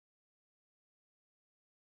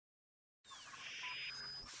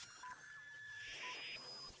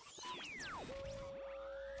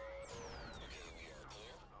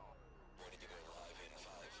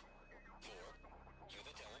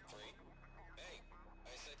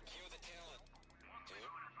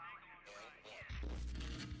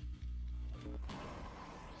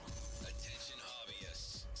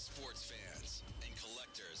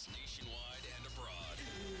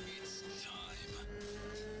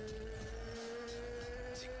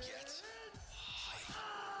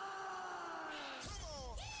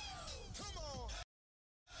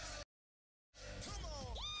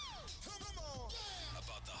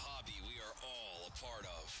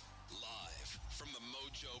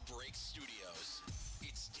Break Studios.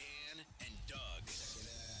 It's Dan and Doug. Check it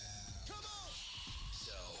out. Come on!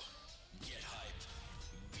 So, get hyped.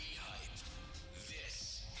 Be hyped.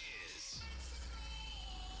 This is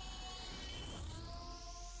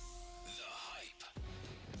The Hype.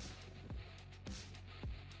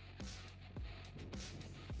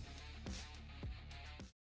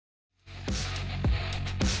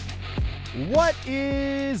 What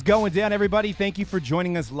is going down, everybody? Thank you for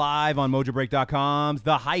joining us live on MojoBreak.com's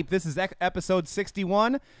The Hype. This is episode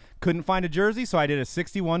 61. Couldn't find a jersey, so I did a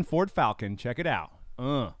 61 Ford Falcon. Check it out.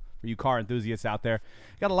 For you car enthusiasts out there.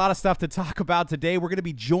 Got a lot of stuff to talk about today. We're going to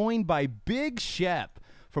be joined by BigShep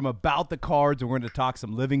from About the Cards. We're going to talk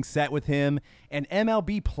some living set with him and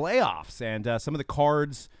MLB playoffs and some of the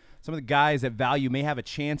cards. Some of the guys at value may have a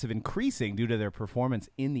chance of increasing due to their performance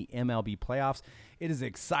in the MLB playoffs. It is an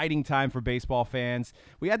exciting time for baseball fans.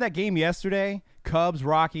 We had that game yesterday, Cubs,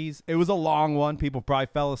 Rockies. It was a long one. People probably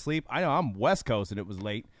fell asleep. I know I'm West Coast and it was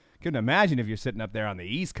late. Couldn't imagine if you're sitting up there on the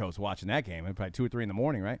East Coast watching that game. It was probably 2 or 3 in the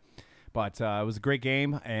morning, right? But it was a great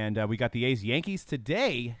game, and we got the A's Yankees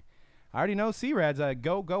today. I already know C-Rads,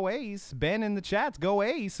 go A's. Ben in the chats, go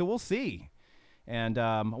A's, so we'll see. And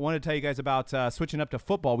I want to tell you guys about switching up to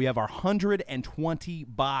football. We have our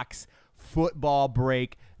 120-box football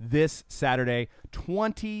break this Saturday.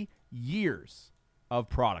 20 years of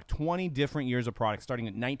product, 20 different years of product, starting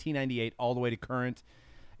at 1998 all the way to current.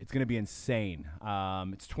 It's going to be insane.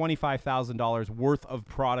 It's $25,000 worth of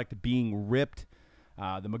product being ripped.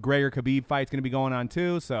 The McGregor-Khabib fight's going to be going on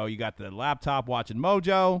too. So you got the laptop watching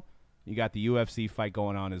Mojo. You got the UFC fight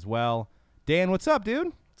going on as well. Dan, what's up, dude?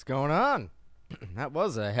 What's going on? That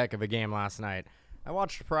was a heck of a game last night. I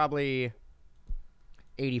watched probably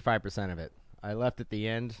 85% of it. I left at the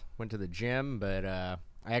end, went to the gym, but I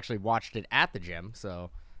actually watched it at the gym. So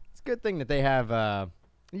it's a good thing that they have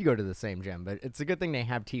you go to the same gym, but it's a good thing they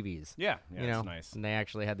have TVs. Yeah, you know, it's nice. And they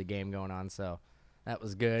actually had the game going on, so that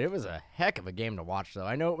was good. It was a heck of a game to watch, though.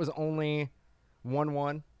 I know it was only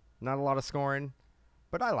 1-1, not a lot of scoring,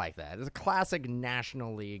 but I like that. It's a classic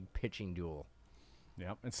National League pitching duel.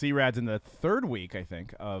 Yep. And C-Rad's in the third week, I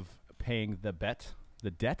think, of paying the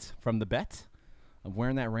debt from the bet of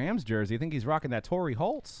wearing that Rams jersey. I think he's rocking that Torrey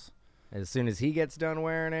Holtz. As soon as he gets done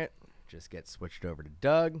wearing it, just gets switched over to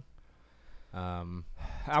Doug. I'm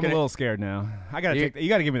a little scared now. You got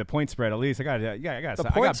to give me the point spread at least. I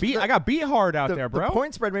got beat hard out there, bro. The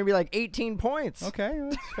point spread maybe like 18 points. Okay,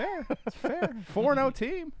 that's fair. That's fair. 4-0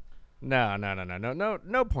 team.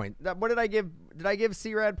 No point. What did I give? Did I give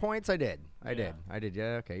C-Rad points? I did. I did.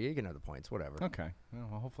 Yeah. Okay. You can have the points. Whatever. Okay.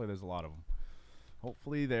 Well, hopefully there's a lot of them.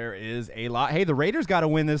 Hopefully there is a lot. Hey, the Raiders got to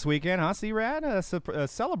win this weekend, huh? C-Rad,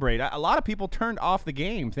 celebrate. A lot of people turned off the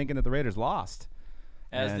game thinking that the Raiders lost.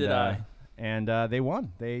 As did I. And they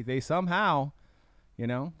won. They somehow,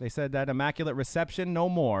 they said that immaculate reception, no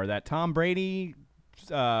more. That Tom Brady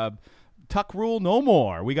tuck rule, no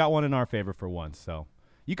more. We got one in our favor for once. So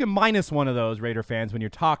you can minus one of those, Raider fans, when you're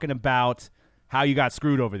talking about how you got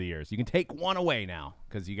screwed over the years. You can take one away now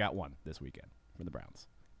because you got one this weekend for the Browns.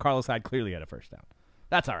 Carlos Hyde clearly had a first down.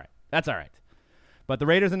 That's all right. But the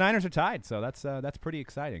Raiders and Niners are tied, so that's pretty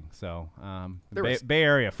exciting. So Bay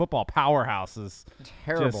Area football powerhouses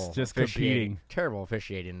just competing. Terrible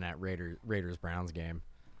officiating in that Raiders-Browns game.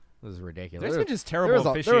 It was ridiculous. There's been just terrible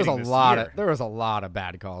officiating this year. There was a lot of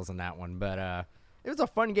bad calls in that one, but it was a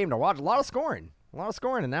fun game to watch. A lot of scoring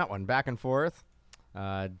in that one, back and forth.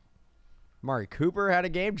 Mari Cooper had a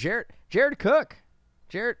game. Jared Cook.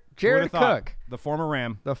 Jared Cook. The former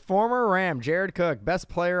Ram. Jared Cook, best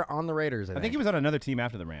player on the Raiders, I think he was on another team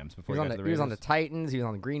after the Rams before he got to the Raiders. He was on the Titans. He was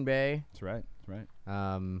on the Green Bay. That's right.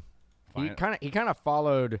 He kind of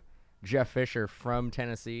followed Jeff Fisher from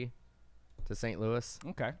Tennessee to St. Louis.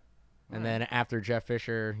 Okay. And then after Jeff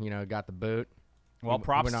Fisher, got the boot, went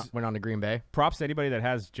on to Green Bay. Props to anybody that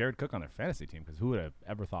has Jared Cook on their fantasy team, because who would have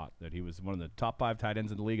ever thought that he was one of the top 5 tight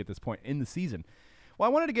ends in the league at this point in the season. Well,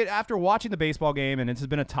 I wanted to get, after watching the baseball game, and this has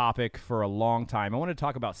been a topic for a long time, I wanted to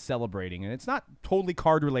talk about celebrating. And it's not totally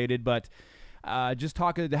card-related, but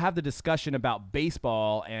to have the discussion about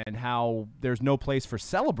baseball and how there's no place for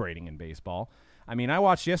celebrating in baseball. I mean, I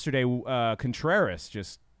watched yesterday Contreras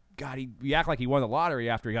he act like he won the lottery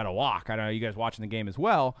after he got a walk. I know you guys watching the game as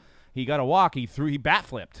well. He got a walk. He bat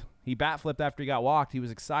flipped. He bat flipped after he got walked. He was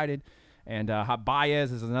excited. And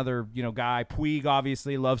Baez is another guy. Puig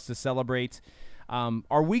obviously loves to celebrate.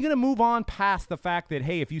 Are we going to move on past the fact that,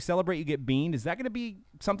 hey, if you celebrate, you get beaned? Is that going to be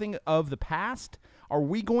something of the past? Are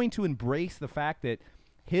we going to embrace the fact that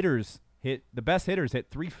the best hitters hit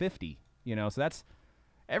 350? So that's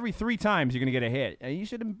every 3 times you're going to get a hit. And you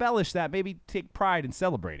should embellish that, maybe take pride in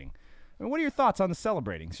celebrating. I mean, what are your thoughts on the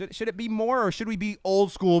celebrating? Should it be more, or should we be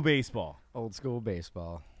old school baseball? Old school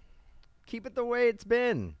baseball. Keep it the way it's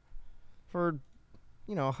been for,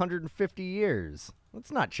 150 years.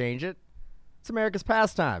 Let's not change it. It's America's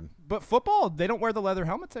pastime. But football, they don't wear the leather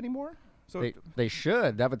helmets anymore. So They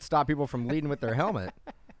should. That would stop people from leading with their helmet.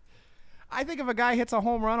 I think if a guy hits a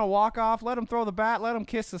home run, a walk-off, let him throw the bat, let him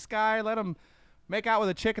kiss the sky, let him make out with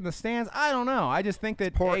a chick in the stands. I don't know. I just think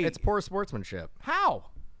that It's poor sportsmanship. How?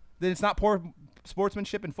 Then it's not poor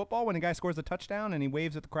sportsmanship in football when a guy scores a touchdown and he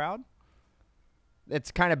waves at the crowd?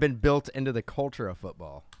 It's kind of been built into the culture of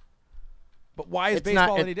football. But why is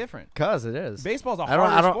baseball any different? Because it is. Baseball's a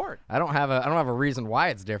harder sport. I don't have a reason why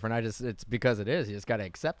it's different. It's because it is. You just got to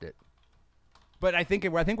accept it. But I think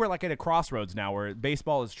we're like at a crossroads now where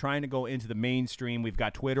baseball is trying to go into the mainstream. We've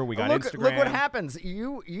got Twitter, we got Instagram. Look what happens.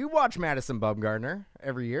 You watch Madison Bumgarner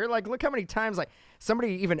every year. Like, look how many times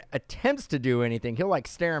somebody even attempts to do anything. He'll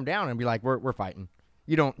stare him down and be like, "We're fighting.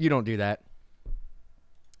 You don't do that."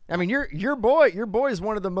 I mean, your boy is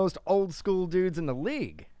one of the most old school dudes in the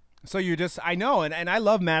league. So I know, and I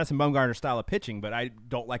love Madison Bumgarner's style of pitching, but I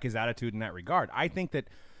don't like his attitude in that regard. I think that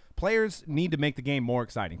players need to make the game more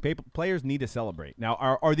exciting. Players need to celebrate. Now,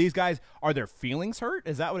 are these guys, are their feelings hurt?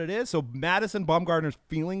 Is that what it is? So Madison Bumgarner's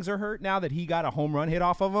feelings are hurt now that he got a home run hit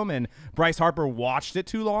off of him and Bryce Harper watched it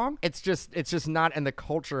too long? It's just not in the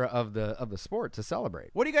culture of the sport to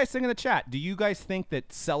celebrate. What do you guys think in the chat? Do you guys think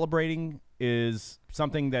that celebrating is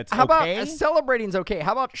something that's How okay? about celebrating's okay?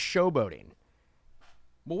 How about showboating?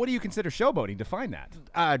 Well, what do you consider showboating? Define that.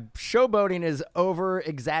 Showboating is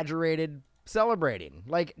over-exaggerated celebrating,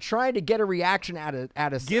 like trying to get a reaction out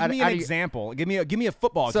of. Give me an example. Give me a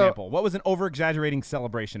football example. What was an over-exaggerating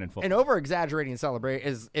celebration in football? An over-exaggerating celebration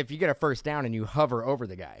is if you get a first down and you hover over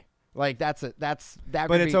the guy. Like that.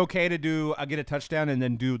 But it's okay to get a touchdown and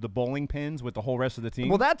then do the bowling pins with the whole rest of the team.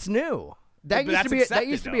 Well, that's new. That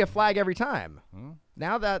used to be a flag every time.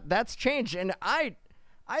 Now that's changed, and I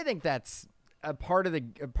think that's a part of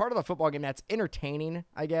the football game that's entertaining,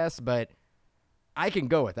 I guess, but I can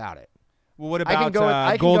go without it. Well, what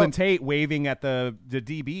about Golden Tate waving at the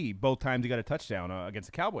DB both times he got a touchdown against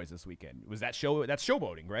the Cowboys this weekend? Was that that's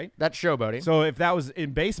showboating, right? That's showboating. So if that was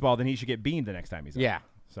in baseball, then he should get beamed the next time he's out. Yeah.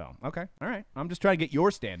 So, okay. All right. I'm just trying to get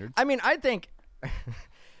your standards. I mean, I think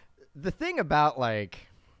the thing about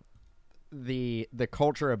the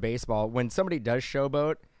culture of baseball, when somebody does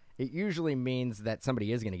showboat, it usually means that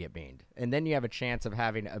somebody is going to get beamed. And then you have a chance of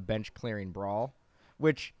having a bench-clearing brawl,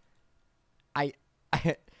 which I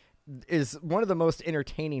is one of the most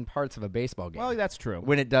entertaining parts of a baseball game. Well, that's true.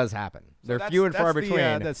 When it does happen. They're few and far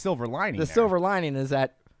between. The silver lining. Silver lining is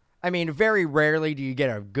that, I mean, very rarely do you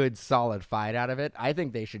get a good, solid fight out of it. I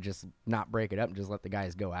think they should just not break it up and just let the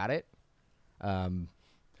guys go at it. You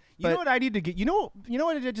know what I need to get? You know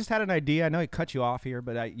what? I just had an idea. I know I cut you off here,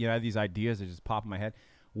 but I have these ideas that just pop in my head.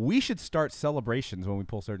 We should start celebrations when we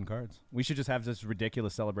pull certain cards. We should just have this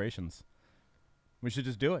ridiculous celebrations. We should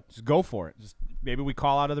just do it. Just go for it. Just maybe we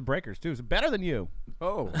call out other breakers too. It's better than you.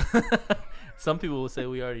 Oh. Some people will say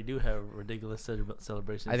we already do have ridiculous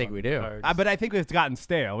celebrations. I think we do. But I think it's gotten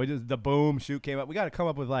stale. The boom shoot came up. We got to come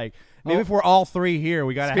up with maybe if we're all three here,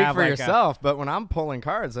 we got to have for yourself. But when I'm pulling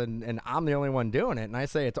cards and I'm the only one doing it, and I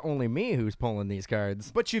say it's only me who's pulling these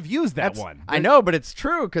cards. But you've used that one. I know, but it's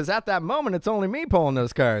true because at that moment it's only me pulling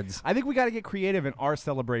those cards. I think we got to get creative in our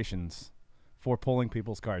celebrations for pulling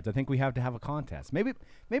people's cards. I think we have to have a contest. Maybe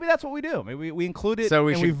that's what we do. Maybe we include it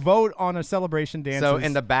we vote on a celebration dance. So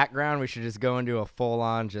in the background, we should just go into a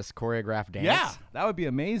full-on just choreographed dance? Yeah, that would be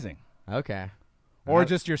amazing. Okay. Or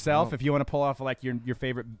just yourself if you want to pull off your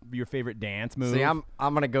favorite dance move. See, I'm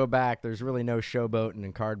going to go back. There's really no showboating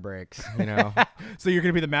and card breaks, So you're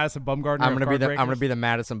going to be the Madison Bumgarner I'm going to be the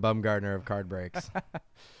Madison Bumgarner of card breaks.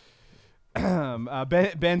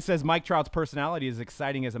 Ben says Mike Trout's personality is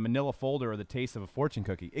exciting as a manila folder or the taste of a fortune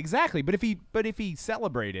cookie. Exactly, but if he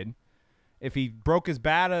celebrated, if he broke his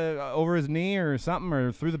bat over his knee or something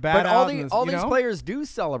or threw the bat out. But all these players do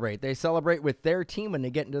celebrate. They celebrate with their team when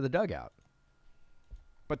they get into the dugout.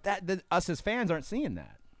 But us as fans aren't seeing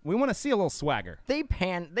that. We want to see a little swagger.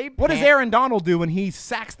 What does Aaron Donald do when he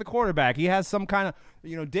sacks the quarterback? He has some kind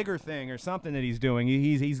of digger thing or something that he's doing.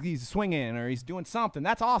 He's swinging or he's doing something.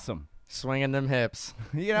 That's awesome. Swinging them hips.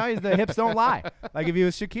 The hips don't lie. Like if he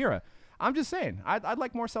was Shakira. I'm just saying, I'd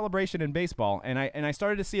like more celebration in baseball, and I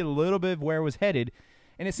started to see a little bit of where it was headed,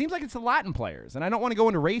 and it seems like it's the Latin players. And I don't want to go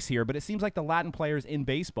into race here, but it seems like the Latin players in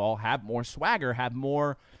baseball have more swagger, have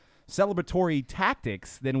more celebratory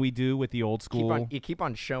tactics than we do with the old school. You keep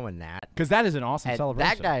on showing that. Because that is an awesome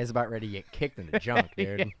celebration. That guy is about ready to get kicked in the junk,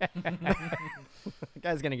 dude. That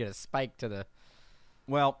guy's going to get a spike to the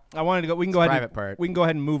Well, I wanted to go. We can go ahead. Private part. We can go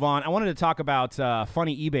ahead and move on. I wanted to talk about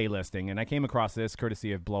funny eBay listing, and I came across this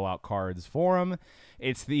courtesy of Blowout Cards Forum.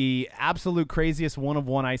 It's the absolute craziest one of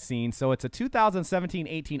one I've seen. So it's a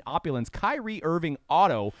 2017-18 Opulence Kyrie Irving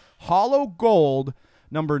auto, hollow gold,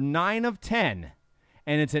 number 9 of 10.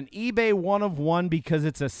 And it's an eBay one of one because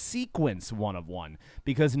it's a sequence one of one.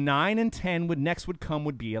 Because 9 and 10 would come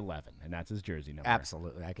would be 11, and that's his jersey number.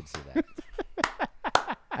 Absolutely, I can see that.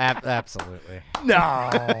 Absolutely. No,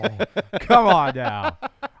 come on now.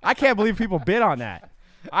 I can't believe people bid on that.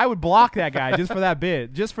 I would block that guy just for that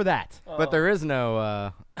bid, just for that. But there is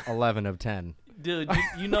no 11 of 10. Dude,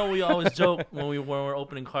 you know we always joke when we're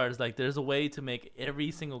opening cards, like there's a way to make every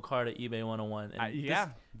single card at eBay 101. And Yeah,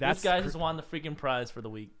 this guy just won the freaking prize for the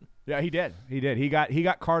week. Yeah, he did. He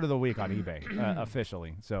got card of the week on eBay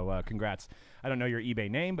officially. So congrats. I don't know your eBay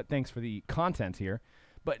name, but thanks for the content here.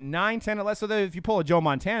 But 9, 10, 11. So if you pull a Joe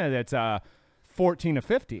Montana, that's 14 to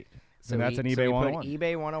 50. So that's an eBay 101.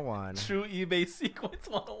 eBay 101. True eBay sequence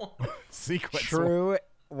 101. Sequence. True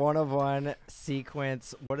 101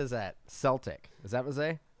 sequence. What is that? Celtic. Is that what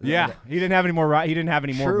they say? Yeah, he didn't have any more. He didn't have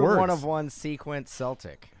any more True words. 101 sequence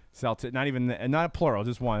Celtic. Celtic. Not a plural.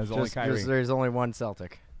 Just one. There's only Kyrie. There's only one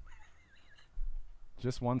Celtic.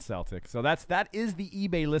 Just one Celtic. So that is the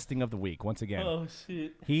eBay listing of the week. Once again, Oh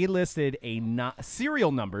shit. he listed a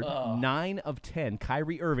serial numbered 9 of 10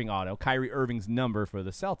 Kyrie Irving auto. Kyrie Irving's number for the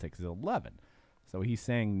Celtics is 11. So he's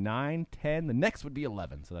saying 9, 10. The next would be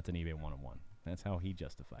 11. So that's an eBay 101. That's how he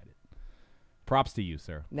justified it. Props to you,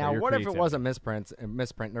 sir. Now, what if it was a misprint?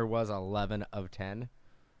 There was 11 of 10.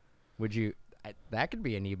 Would you? That could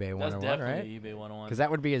be an eBay 101, That's right? definitely eBay 101. Because that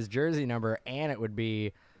would be his jersey number, and it would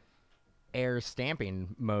be Air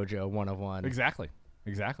Stamping Mojo 101. Exactly.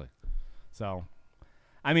 So,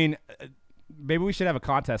 I mean, maybe we should have a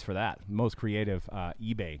contest for that. Most creative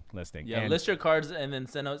eBay listing. Yeah, and list your cards and then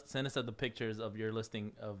send us the pictures of your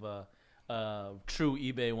listing of true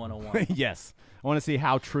eBay 101. Yes. I want to see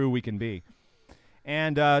how true we can be.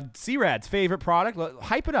 And C-Rad's favorite product.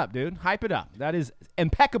 Hype it up, dude. Hype it up. That is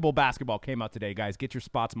impeccable basketball came out today, guys. Get your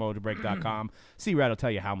spots, mojobreak.com. C-Rad will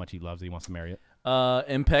tell you how much he loves it. He wants to marry it.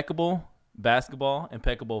 Impeccable basketball,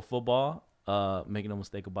 impeccable football. Make no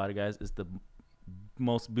mistake about it, guys. It's the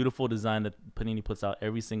most beautiful design that Panini puts out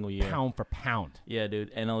every single year. Pound for pound. Yeah,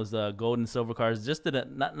 dude. And those gold and silver cards, just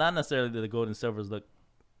not necessarily that the gold and silvers look.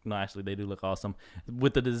 No, actually, they do look awesome.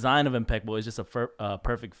 With the design of impeccable, it's just a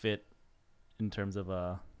perfect fit in terms of.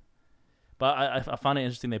 But I found it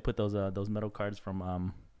interesting they put those metal cards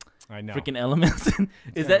from I know. freaking Elements.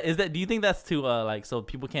 Is that? Do you think that's to so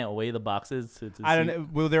people can't weigh the boxes? I don't know.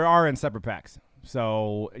 Well, there are in separate packs,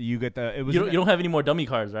 so you get the. It was. You don't have any more dummy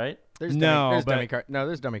cards, right? There's but dummy cards. No,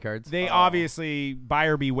 there's dummy cards. They obviously,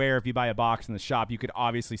 buyer beware. If you buy a box in the shop, you could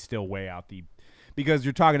obviously still weigh out because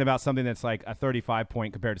you're talking about something that's like a 35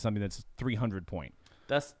 point compared to something that's 300 point.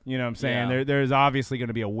 That's You know what I'm saying? Yeah. There's obviously going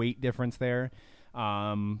to be a weight difference there.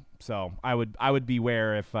 So I would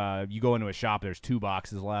beware if you go into a shop, there's 2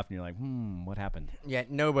 boxes left, and you're like, what happened? Yeah,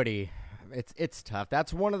 nobody. It's tough.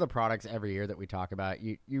 That's one of the products every year that we talk about.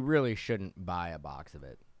 You really shouldn't buy a box of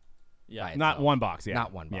it. yeah. Right. Not itself. one box, yeah.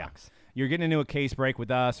 Not one Yeah. box. You're getting into a case break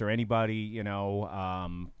with us or anybody,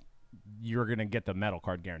 you're going to get the metal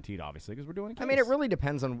card guaranteed, obviously, because we're doing a case. I mean, it really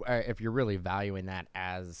depends on if you're really valuing that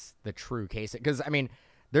as the true case. Because I mean,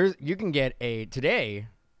 you can get today.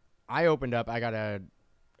 I got a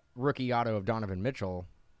rookie auto of Donovan Mitchell.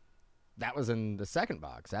 That was in the second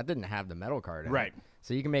box. That didn't have the metal card in Right. it.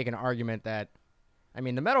 So you can make an argument that, I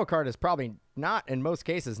mean, the metal card is probably not, in most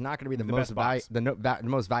cases, not going to be the most best box. the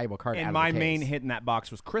most valuable card. out And of my the main case. hit in that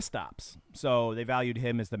box was Kristaps. So they valued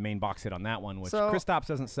him as the main box hit on that one, which So, Kristaps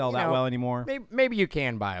doesn't sell you that know, well anymore. Maybe you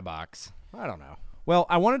can buy a box. I don't know. Well,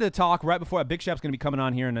 I wanted to talk right before BigShep's going to be coming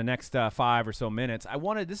on here in the next 5 or so minutes.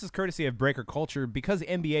 This is courtesy of Breaker Culture because the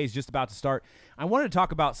NBA is just about to start. I wanted to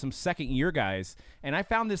talk about some second-year guys, and I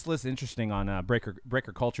found this list interesting on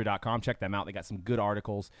breakerculture.com. Check them out. They got some good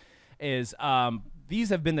articles. These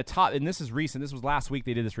have been the top, and this is recent. This was last week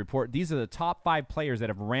they did this report. These are the top 5 players that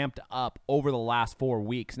have ramped up over the last 4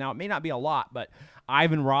 weeks. Now, it may not be a lot, but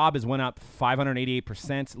Ivan Robb has went up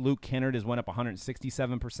 588%. Luke Kennard has went up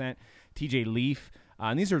 167%. TJ Leaf,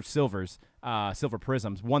 and these are silvers, silver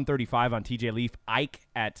prisms, 135 on TJ Leaf. Ike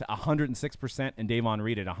at 106%, and Davon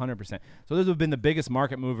Reed at 100%. So those have been the biggest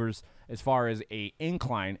market movers as far as a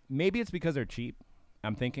incline. Maybe it's because they're cheap,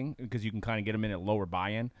 I'm thinking, because you can kind of get them in at lower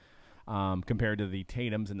buy-in. Compared to the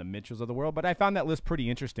Tatums and the Mitchells of the world. But I found that list pretty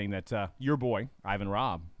interesting that your boy, Ivan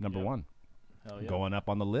Robb, number 1, Hell yeah. going up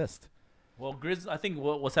on the list. Well, I think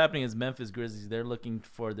what's happening is Memphis Grizzlies. They're looking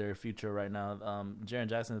for their future right now. Jaren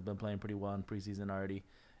Jackson has been playing pretty well in preseason already,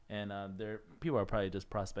 and people are probably just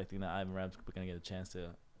prospecting that Ivan Rabb's going to get a chance to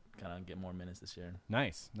kind of get more minutes this year.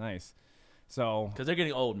 Nice. So because they're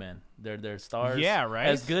getting old, man. They're stars. Yeah, right.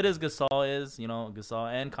 As good as Gasol is,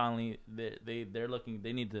 Gasol and Conley, they're looking.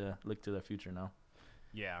 They need to look to their future now.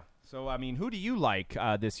 Yeah. So, I mean, who do you like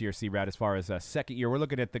this year, C-Rad, as far as second year? We're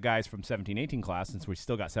looking at the guys from 17-18 class since we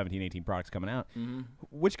still got 17-18 products coming out. Mm-hmm.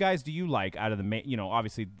 Which guys do you like out of the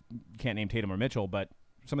obviously you can't name Tatum or Mitchell, but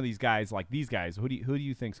some of these guys, like these guys, who do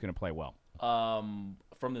you think is going to play well?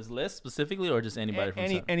 From this list specifically, or just anybody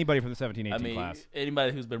from anybody from the 17-18 class?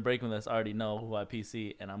 Anybody who's been breaking this already know who I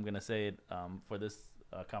PC, and I'm going to say it for this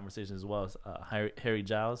conversation as well as Harry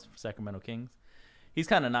Giles for Sacramento Kings. He's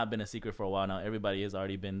kind of not been a secret for a while now. Everybody has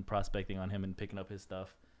already been prospecting on him and picking up his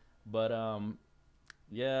stuff. But,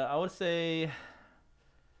 yeah, I would say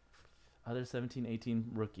other 17,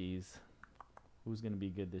 18 rookies. Who's going to be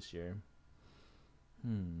good this year?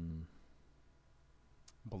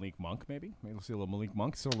 Malik Monk, maybe? Maybe we'll see a little Malik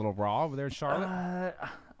Monk. Still a little raw over there in Charlotte.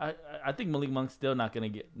 I think Malik Monk's still not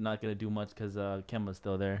gonna do much because Kemba's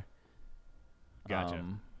still there. Gotcha.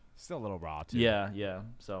 Still a little raw too. Yeah.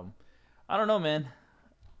 So I don't know, man.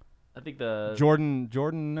 I think the Jordan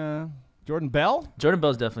Bell. Jordan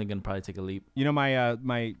Bell's definitely gonna probably take a leap.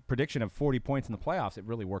 My prediction of 40 points in the playoffs, it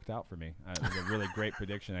really worked out for me. It was a really great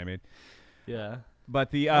prediction I made. Yeah.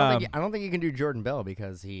 But I don't think you can do Jordan Bell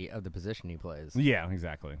because of the position he plays. Yeah,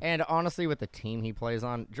 exactly. And honestly, with the team he plays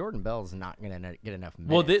on, Jordan Bell's not gonna get enough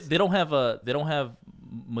minutes. Well, they don't have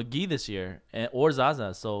McGee this year or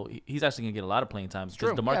Zaza, so he's actually gonna get a lot of playing time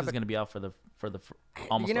because DeMarcus is gonna be out for the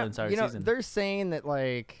almost the entire season. They're saying that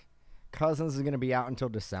like Cousins is gonna be out until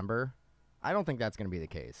December. I don't think that's gonna be the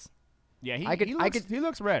case. Yeah, he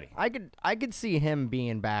looks ready. I could see him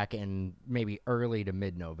being back in maybe early to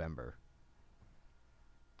mid-November.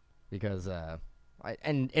 Because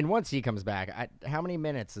and once he comes back, how many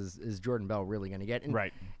minutes is Jordan Bell really going to get? And,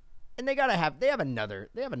 right. And they have another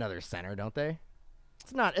center, don't they?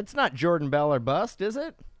 It's not Jordan Bell or bust, is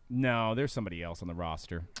it? No, there's somebody else on the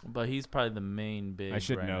roster. But he's probably the main big. I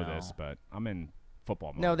should right know now. this, but I'm in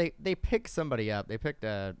football mode. No, they picked somebody up. They picked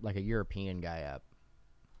a European guy up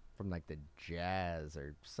from like the Jazz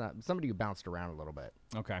or somebody who bounced around a little bit.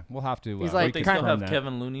 Okay, we'll have to. He's They still have that.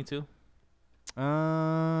 Kevin Looney too. They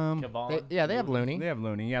have Looney. They have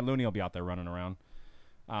Looney. Yeah, Looney will be out there running around.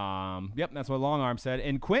 Yep, that's what Long Arm said.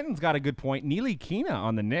 And Quentin's got a good point. Neely Keena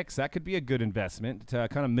on the Knicks. That could be a good investment.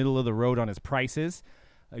 Kind of middle of the road on his prices.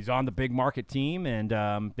 He's on the big market team, and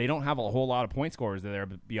they don't have a whole lot of point scorers there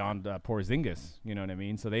beyond Porzingis. You know what I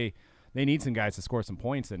mean? So they need some guys to score some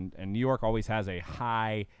points, and New York always has a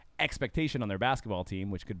high expectation on their basketball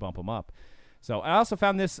team, which could bump them up. So I also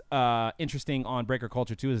found this interesting on Breaker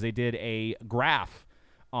Culture, too, as they did a graph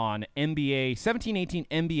on NBA, 17-18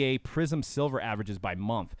 NBA Prism Silver averages by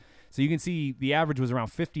month. So you can see the average was around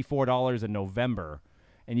 $54 in November.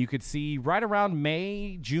 And you could see right around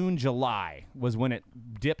May, June, July was when it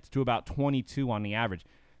dipped to about 22 on the average.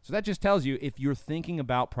 So that just tells you if you're thinking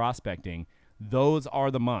about prospecting, those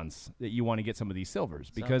are the months that you want to get some of these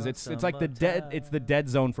silvers because it's like the dead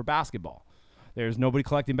zone for basketball. There's nobody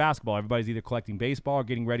collecting basketball. Everybody's either collecting baseball or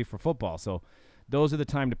getting ready for football. So those are the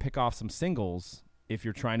time to pick off some singles if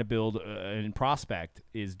you're trying to build and prospect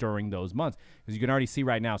is during those months. Because you can already see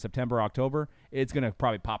right now, September, October, it's going to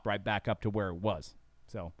probably pop right back up to where it was.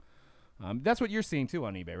 So that's what you're seeing, too,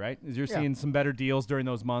 on eBay, right? Is you're seeing some better deals during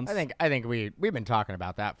those months? I think we've been talking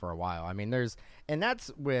about that for a while. I mean, and that's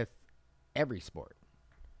with every sport.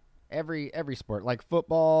 Every sport, like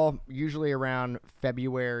football, usually around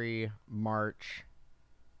February, March,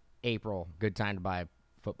 April, good time to buy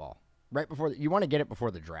football. Right before you want to get it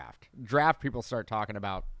before the draft. Draft, people start talking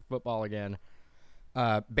about football again.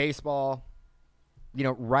 Baseball,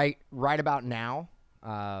 right about now,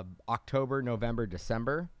 October, November,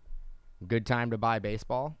 December, good time to buy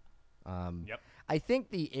baseball. Yep. I think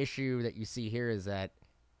the issue that you see here is that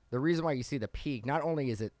the reason why you see the peak, not only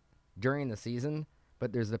is it during the season,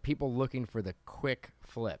 but there's the people looking for the quick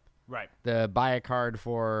flip. Right. The buy a card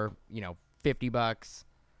for, $50.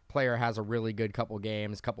 Player has a really good couple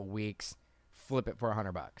games, couple weeks, flip it for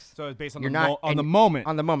 $100. So it's based on on the moment.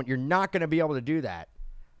 On the moment, you're not going to be able to do that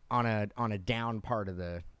on a down part of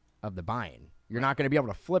the buying. You're not going to be able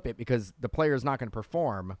to flip it because the player is not going to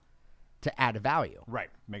perform to add value. Right.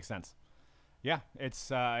 Makes sense. Yeah, it's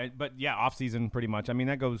but yeah, off season pretty much. I mean,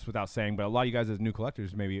 that goes without saying. But a lot of you guys as new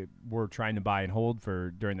collectors maybe were trying to buy and hold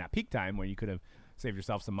for during that peak time where you could have saved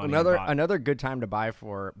yourself some money. Another good time to buy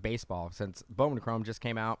for baseball since Bowman Chrome just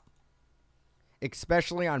came out,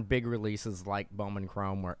 especially on big releases like Bowman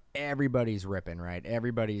Chrome, where everybody's ripping, right?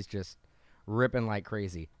 Everybody's just ripping like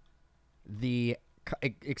crazy.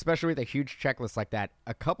 Especially with a huge checklist like that,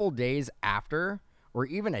 a couple days after, or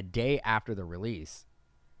even a day after the release,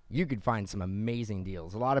 you could find some amazing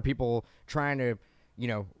deals. A lot of people trying to,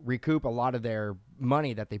 recoup a lot of their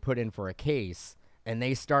money that they put in for a case, and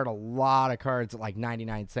they start a lot of cards at like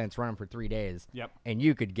 99 cents, run them for 3 days. Yep. And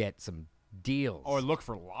you could get some deals. Or look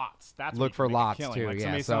for lots. That's Look for lots, too, Like yeah.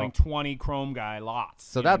 somebody So- selling 20 Chrome guy lots.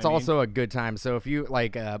 So You know that's what I mean? also a good time. So if you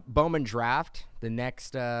like Bowman Draft, the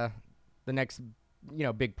next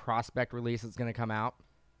big prospect release that's going to come out,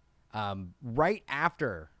 right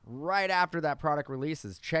after that product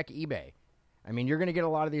releases, check eBay. I mean, you're going to get a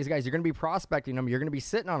lot of these guys. You're going to be prospecting them. You're going to be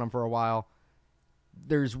sitting on them for a while.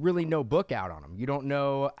 There's really no book out on them. You don't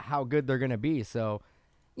know how good they're going to be. So,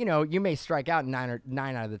 you may strike out 9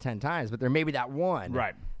 out of the 10 times, but there may be that one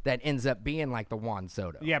Right. that ends up being like the Juan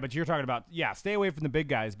Soto. Yeah, but you're talking about, stay away from the big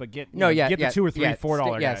guys, but get No, get the $2 or $3,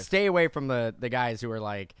 $4 guys. Yeah, stay away from the guys who are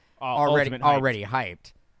like Ultimate hyped. already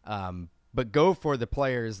hyped. But go for the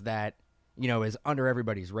players that is under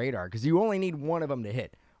everybody's radar, because you only need one of them to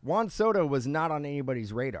hit. Juan Soto was not on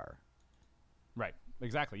anybody's radar. Right,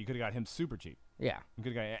 exactly. You could have got him super cheap. Yeah, You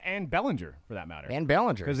could have got and Bellinger for that matter. and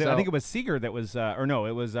Bellinger. Because So- I think it was Seager that was,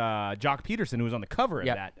 it was Jock Peterson who was on the cover of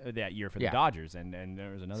Yep. that year for the Yeah. Dodgers, and there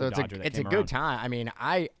was another so Dodger that it's a came good around. time. I mean,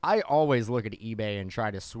 I always look at eBay and try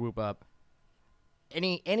to swoop up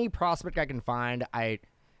any prospect I can find.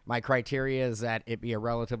 My criteria is that it be a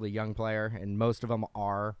relatively young player, and most of them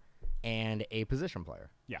are, and a position player.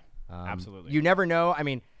 Yeah, absolutely. You never know. I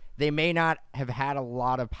mean, they may not have had a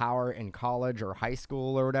lot of power in college or high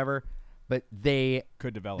school or whatever, but they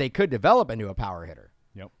could develop. could develop into a power hitter.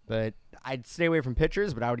 Yep. But I'd stay away from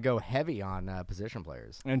pitchers, but I would go heavy on position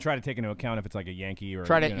players. And try to take into account if it's like a Yankee or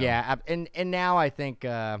Try to, you know. yeah. And now I think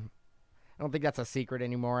I don't think that's a secret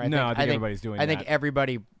anymore. I think everybody's doing I think that.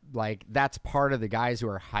 everybody, like, that's part of the guys who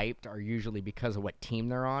are hyped are usually because of what team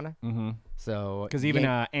they're on. Mm-hmm. So Because even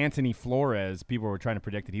Anthony Flores, people were trying to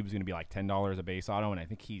predict that he was going to be like $10 a base auto, and I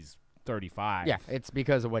think he's 35. yeah, it's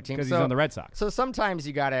because of what team. because he's on the Red Sox. So sometimes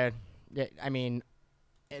you gotta. I mean,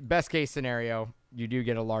 best case scenario, you do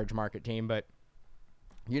get a large market team, but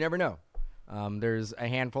you never know. There's a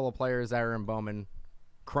handful of players that are in Bowman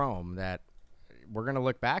Chrome that we're gonna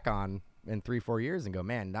look back on in 3-4 years and go,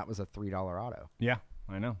 man, that was a $3 auto. Yeah,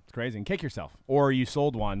 I know. It's crazy. And kick yourself. Or you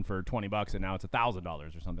sold one for $20 and now it's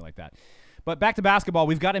 $1,000 or something like that. But back to basketball.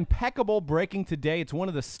 We've got Impeccable breaking today. It's one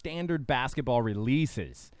of the standard basketball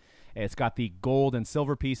releases. It's got the gold and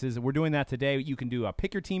silver pieces. We're doing that today. You can do a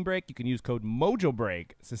pick your team break. You can use code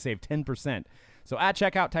MOJOBREAK to save 10%. So at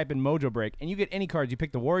checkout, type in Mojo Break, and you get any cards. You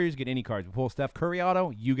pick the Warriors, you get any cards. We pull Steph Curry auto,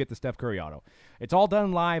 you get the Steph Curry auto. It's all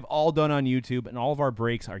done live, all done on YouTube, and all of our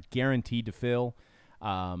breaks are guaranteed to fill.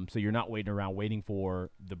 So you're not waiting around waiting for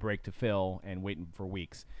the break to fill and waiting for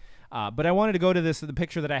weeks. But I wanted to go to the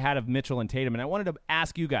picture that I had of Mitchell and Tatum, and I wanted to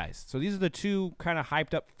ask you guys. So these are the two kind of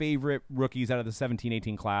hyped up favorite rookies out of the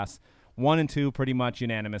 17-18 class. 1 and 2 pretty much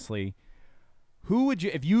unanimously. Who would you,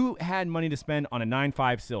 if you had money to spend on a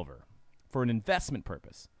 9.5 silver for an investment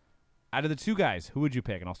purpose, out of the two guys, who would you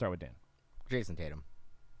pick? And I'll start with Dan. Jason Tatum.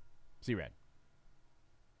 C-Red.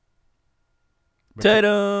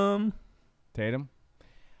 Tatum. Tatum?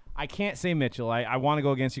 I can't say Mitchell. I want to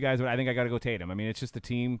go against you guys, but I think I got to go Tatum. I mean, it's just the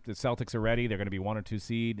team. The Celtics are ready. They're going to be 1 or 2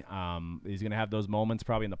 seed. He's going to have those moments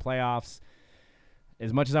probably in the playoffs.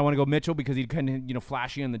 As much as I want to go Mitchell because he's kind of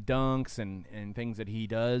flashy on the dunks and things that he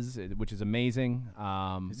does, which is amazing.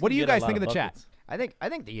 What do you guys think of the chat? I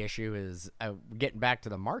think the issue is getting back to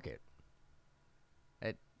the market.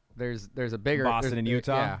 There's a bigger Boston and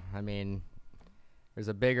Utah. Yeah, I mean, there's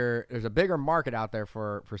a bigger market out there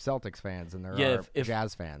for Celtics fans than there are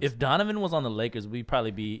Jazz fans. If Donovan was on the Lakers, we'd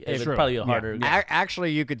probably be. It True. would probably be a Yeah. harder.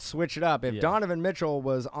 Actually, you could switch it up. If Yeah. Donovan Mitchell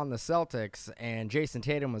was on the Celtics and Jason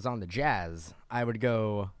Tatum was on the Jazz, I would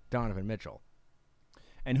go Donovan Mitchell.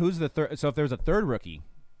 And who's the third? So if there's a third rookie,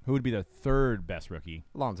 who would be the third best rookie?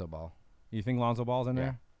 Lonzo Ball. You think Lonzo Ball's in Yeah.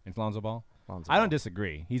 there? It's Lonzo Ball? Lonzo I don't Ball.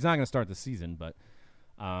 disagree. He's not going to start the season, but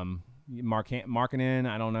Markkanen,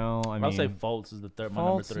 I don't know. I'll say Fultz is the third, my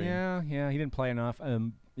number 3. Yeah, he didn't play enough.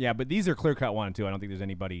 Yeah, but these are clear-cut 1 and 2. I don't think there's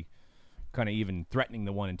anybody kind of even threatening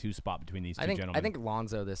the 1 and 2 spot between these two gentlemen. I think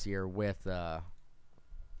Lonzo this year with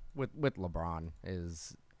LeBron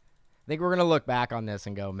is. I think we're gonna look back on this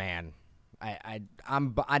and go, man, I'm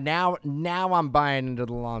buying into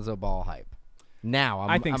the Lonzo Ball hype. Now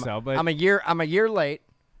I think so, but I'm a year late.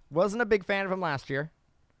 Wasn't a big fan of him last year,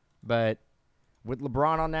 but with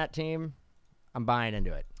LeBron on that team, I'm buying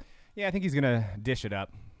into it. Yeah, I think he's going to dish it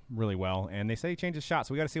up. really well, and they say he changed his shot,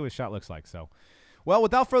 so we got to see what his shot looks like. So, well,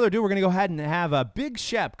 without further ado, we're going to go ahead and have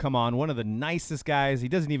BigShep come on, one of the nicest guys. He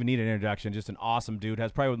doesn't even need an introduction, just an awesome dude.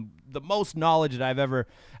 Has probably the most knowledge that I've ever,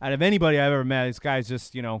 out of anybody I've ever met. This guy's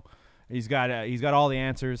just, he's got all the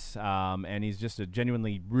answers, and he's just a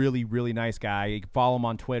genuinely really, really nice guy. You can follow him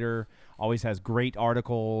on Twitter. Always has great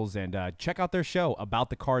articles, and check out their show,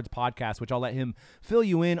 About the Cards podcast, which I'll let him fill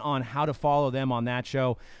you in on how to follow them on that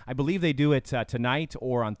show. I believe they do it tonight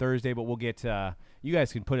or on Thursday, but we'll get you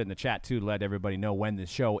guys can put it in the chat too to let everybody know when the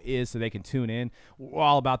show is so they can tune in. We're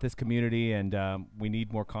all about this community, and we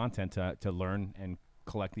need more content to learn and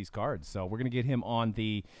collect these cards. So we're going to get him on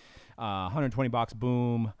the 120 box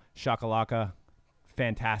boom shakalaka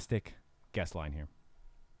fantastic guest line here.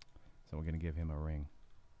 So we're going to give him a ring.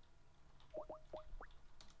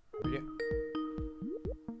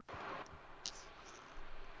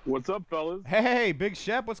 What's up, fellas? Hey,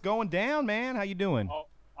 BigShep, what's going down, man? How you doing? Oh,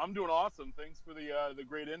 I'm doing awesome. Thanks for the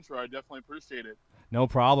great intro. I definitely appreciate it. No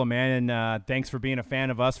problem, man. And thanks for being a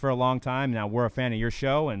fan of us for a long time. Now we're a fan of your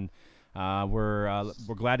show, and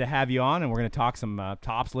we're glad to have you on. And we're going to talk some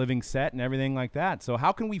Topps Living Set and everything like that. So,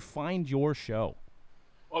 how can we find your show?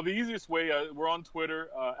 Well, the easiest way, we're on Twitter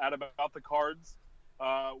at About the Cards.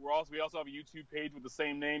 We also have a YouTube page with the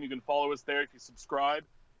same name. You can follow us there if you subscribe.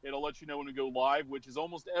 It'll let you know when we go live, which is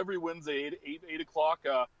almost every Wednesday, 8 o'clock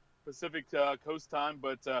Pacific Coast time.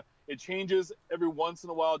 But it changes every once in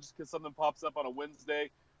a while just because something pops up on a Wednesday.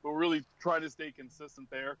 But we're really trying to stay consistent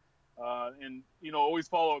there. And, always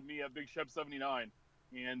follow me at BigShep79.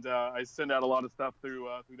 And I send out a lot of stuff through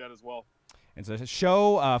that as well. And so it's a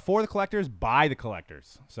show for the collectors, by the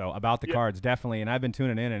collectors. So About the Cards, definitely. And I've been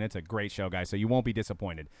tuning in, and it's a great show, guys. So you won't be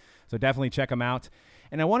disappointed. So definitely check them out.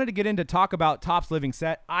 And I wanted to get into talk about Topps Living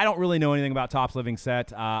Set. I don't really know anything about Topps Living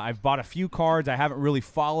Set. I've bought a few cards. I haven't really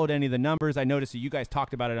followed any of the numbers. I noticed that you guys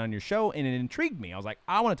talked about it on your show, and it intrigued me. I was like,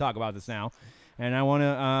 I want to talk about this now. And I want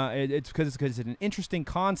to it's because it's an interesting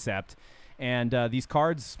concept. And these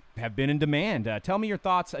cards have been in demand. Tell me your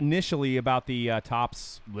thoughts initially about the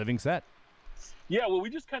Topps Living Set. Yeah, well, we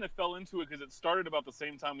just kind of fell into it because it started about the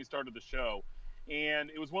same time we started the show. And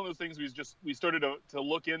it was one of those things we started to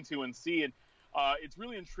look into and see. And it's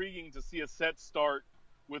really intriguing to see a set start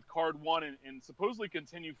with card one and supposedly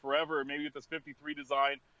continue forever, maybe with this 53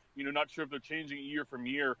 design. Not sure if they're changing it year from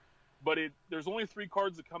year. But there's only 3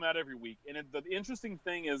 cards that come out every week. And the interesting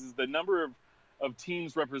thing is the number of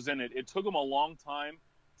teams represented. It took them a long time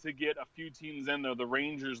to get a few teams in there, the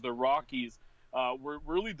Rangers, the Rockies. Were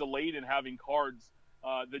really delayed in having cards.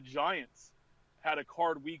 The Giants had a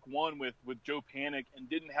card week 1 with Joe Panic and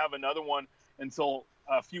didn't have another one until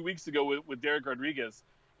a few weeks ago with Derek Rodriguez.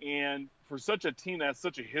 And for such a team that has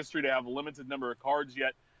such a history to have a limited number of cards,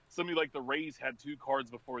 yet somebody like the Rays had 2 cards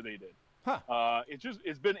before they did. Huh.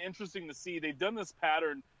 It's been interesting to see. They've done this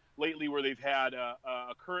pattern lately where they've had a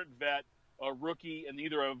current vet, a rookie, and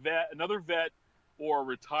either another vet or a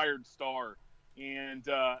retired star. And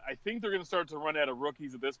I think they're going to start to run out of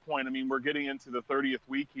rookies at this point. I mean, we're getting into the 30th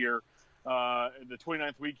week here, the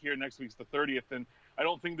 29th week here. Next week's the 30th. And I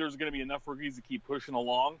don't think there's going to be enough rookies to keep pushing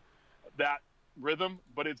along that rhythm.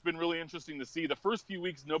 But it's been really interesting to see. The first few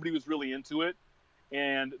weeks, nobody was really into it.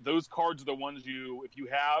 And those cards are the ones you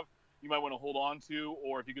might want to hold on to.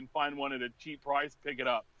 Or if you can find one at a cheap price, pick it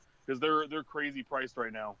up. Because they're crazy priced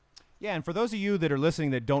right now. Yeah, and for those of you that are listening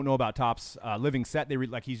that don't know about Topps Living Set,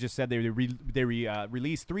 like he's just said, they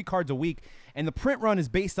release 3 cards a week, and the print run is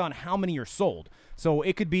based on how many are sold. So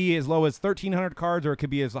it could be as low as 1,300 cards, or it could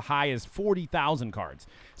be as high as 40,000 cards.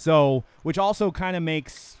 So, which also kind of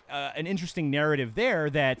makes an interesting narrative there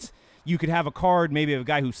that you could have a card, maybe of a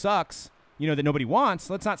guy who sucks, that nobody wants.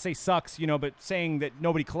 Let's not say sucks, but saying that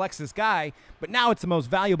nobody collects this guy. But now it's the most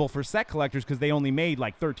valuable for set collectors because they only made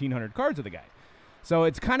like 1,300 cards of the guy. So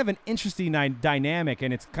it's kind of an interesting dynamic,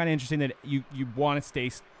 and it's kind of interesting that you want to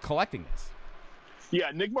stay collecting this.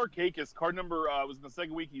 Yeah, Nick Markakis, card number was in the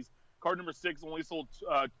second week. He's card number 6, only sold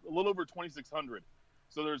a little over 2,600.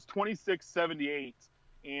 So there's 2,678,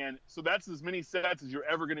 and so that's as many sets as you're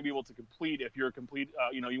ever going to be able to complete if you're a complete.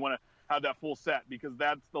 You want to have that full set because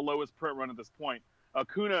that's the lowest print run at this point.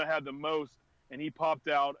 Acuna had the most, and he popped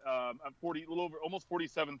out at almost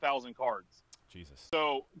 47,000 cards. Jesus.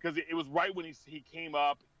 So, because it was right when he came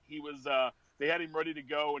up, he was they had him ready to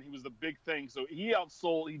go, and he was the big thing. So he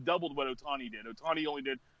doubled what Ohtani did. Ohtani only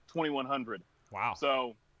did 2,100. Wow.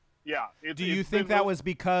 So, yeah. Do you think that was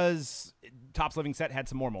because Topps Living Set had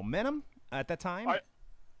some more momentum at that time?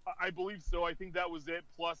 I believe so. I think that was it.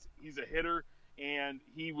 Plus, he's a hitter, and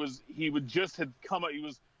he's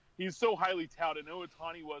so highly touted. I know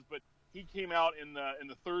Ohtani was, but he came out in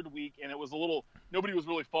the third week, and it was nobody was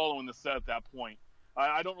really following the set at that point.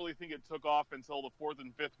 I don't really think it took off until the fourth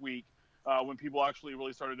and fifth week when people actually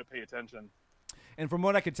really started to pay attention. And from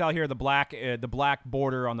what I could tell here, the black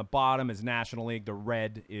border on the bottom is National League. The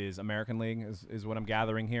red is American League, is what I'm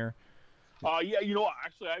gathering here. Yeah,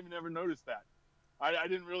 actually, I've never noticed that. I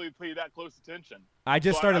didn't really pay that close attention. I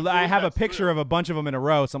have a picture of a bunch of them in a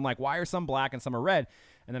row, so I'm like, why are some black and some are red?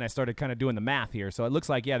 And then I started kind of doing the math here. So it looks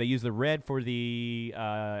like, yeah, they use the red for the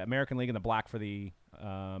American League and the black for the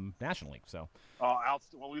National League. So,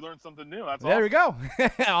 well, we learned something new. That's there awesome. we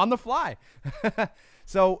go. On the fly.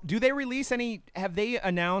 So do they release any – have they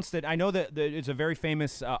announced that – I know that it's a very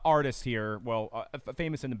famous artist here,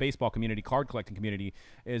 famous in the baseball community, card collecting community,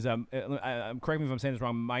 is correct me if I'm saying this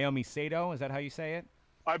wrong, Mayumi Sato. Is that how you say it?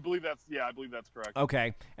 I believe that's correct.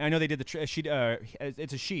 Okay. And I know they did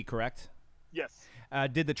it's a she, correct? Yes.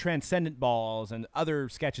 Did the Transcendent Balls and other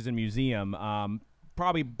sketches in museum.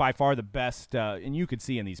 Probably by far the best, and you could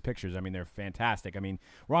see in these pictures, I mean, they're fantastic. I mean,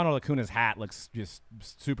 Ronald Acuna's hat looks just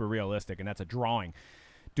super realistic, and that's a drawing.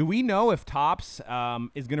 Do we know if Topps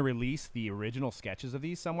is going to release the original sketches of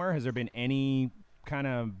these somewhere? Has there been any kind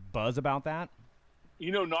of buzz about that?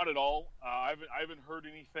 Not at all. I haven't heard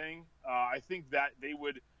anything. I think that they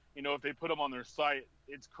would, if they put them on their site,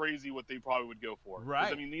 it's crazy what they probably would go for.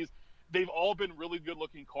 Right. I mean, they've all been really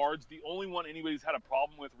good-looking cards. The only one anybody's had a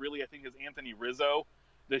problem with, really, I think, is Anthony Rizzo.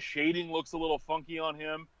 The shading looks a little funky on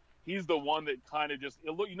him. He's the one that kind of just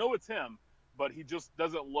it's him, but he just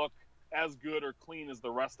doesn't look as good or clean as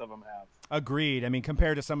the rest of them have. Agreed. I mean,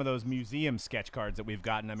 compared to some of those museum sketch cards that we've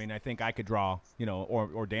gotten, I mean, I think I could draw,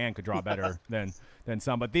 or Dan could draw better than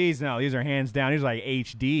some. But these are hands down. These are like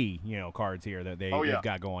HD, cards here that they've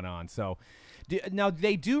got going on. So now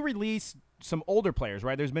they do release some older players,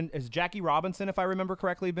 right? Has Jackie Robinson, if I remember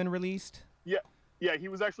correctly, been released? Yeah, he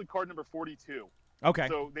was actually card number 42. Okay.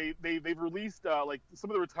 So they've released like some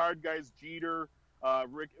of the retired guys, Jeter,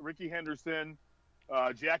 Ricky Henderson,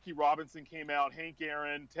 Jackie Robinson came out, Hank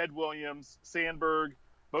Aaron, Ted Williams, Sandberg,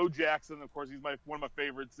 Bo Jackson, of course, he's one of my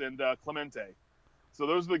favorites, and Clemente. So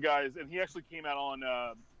those are the guys, and he actually came out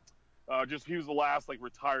on he was the last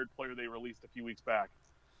retired player they released a few weeks back.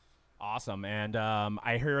 Awesome. And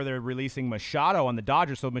I hear they're releasing Machado on the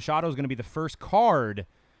Dodgers, so Machado is going to be the first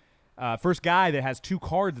guy that has two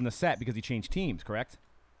cards in the set because he changed teams, correct?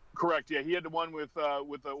 Correct. Yeah, he had the one with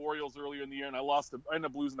the Orioles earlier in the year, and I ended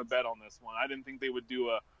up losing a bet on this one. I didn't think they would do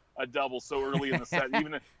a double so early in the set.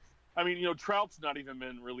 Trout's not even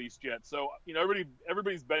been released yet, so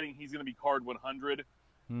everybody's betting he's going to be card 100.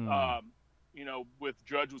 With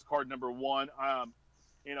Judge was card number 1.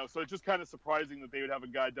 So it's just kind of surprising that they would have a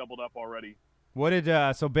guy doubled up already. What did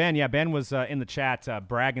Ben? Yeah, Ben was in the chat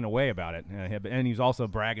bragging away about it, and he was also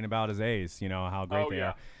bragging about his A's. How great they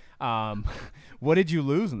are. What did you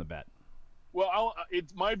lose in the bet? Well,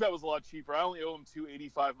 my bet was a lot cheaper. I only owe him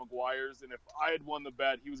 285 McGuire's, and if I had won the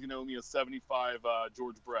bet, he was going to owe me a 75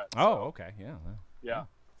 George Brett. So. Oh, okay, yeah.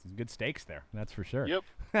 Some good stakes there, that's for sure. Yep.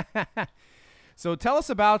 So tell us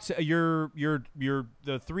about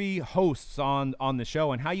the three hosts on the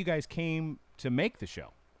show and how you guys came to make the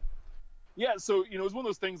show. Yeah, so it was one of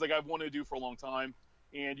those things I've wanted to do for a long time,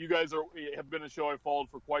 and you guys have been a show I've followed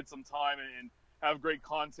for quite some time and have great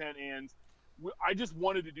content, and I just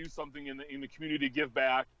wanted to do something in the community to give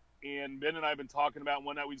back. And Ben and I have been talking about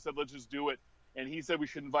one night. We said let's just do it, and he said we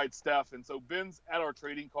should invite Steph. And so Ben's at our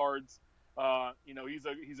trading cards.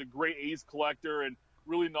 He's a great A's collector and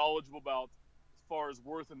really knowledgeable about as far as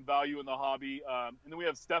worth and value in the hobby. And then we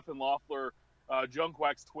have Stephen Loeffler, Junk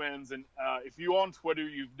Wax Twins. And if you on Twitter,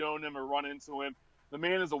 you've known him or run into him. The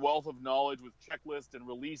man is a wealth of knowledge with checklists and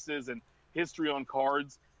releases and history on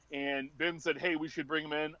cards. And Ben said, hey, we should bring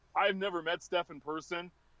him in. I've never met Steph in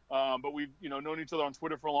person, but we've known each other on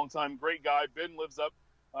Twitter for a long time. Great guy. Ben lives up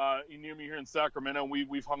near me here in Sacramento.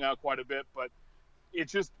 We've hung out quite a bit, but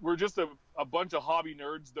we're just a bunch of hobby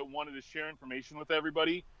nerds that wanted to share information with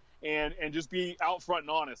everybody and just be out front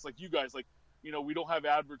and honest. Like you guys, we don't have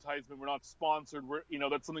advertisement. We're not sponsored.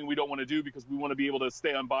 That's something we don't want to do because we want to be able to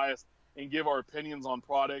stay unbiased and give our opinions on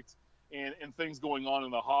products and things going on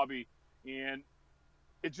in the hobby. And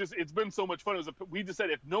it's been so much fun. We just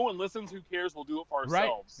said, if no one listens, who cares? We'll do it for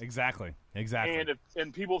ourselves. Right. Exactly.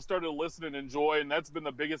 And people have started to listen and enjoy, and that's been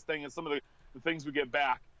the biggest thing. And some of the things we get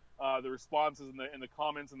back, the responses and the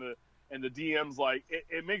comments and the DMs,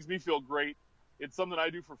 it makes me feel great. It's something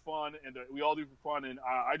I do for fun, and we all do for fun, and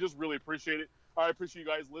I just really appreciate it. I appreciate you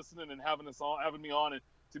guys listening and having me on, and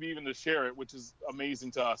to be even to share it, which is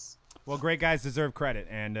amazing to us. Well, great guys deserve credit,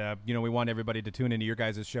 and we want everybody to tune into your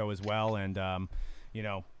guys' show as well, and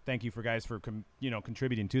thank you for guys for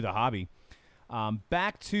contributing to the hobby.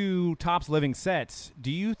 Back to Topps Living Sets.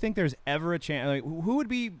 Do you think there's ever a chance? Like, who would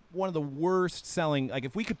be one of the worst selling? Like,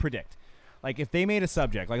 if we could predict, like, if they made a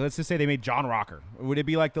subject, like, let's just say they made John Rocker, would it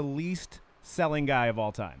be like the least selling guy of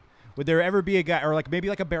all time? Would there ever be a guy, or like maybe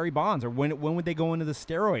like a Barry Bonds, or when would they go into the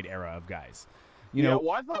steroid era of guys? You know,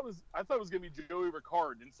 well, I thought it was going to be Joey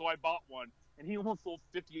Ricard, and so I bought one, and he almost sold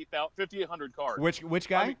 5,800 cards. Which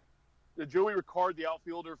guy? I mean, the Joey Ricard, the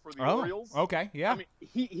outfielder for the Orioles. Okay, yeah. I mean,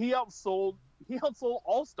 he outsold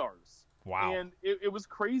All Stars. Wow. And it was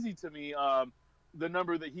crazy to me, the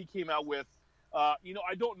number that he came out with. I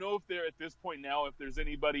don't know if there at this point now if there's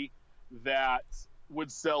anybody that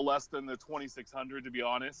would sell less than the 2,600. To be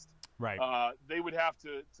honest, right? They would have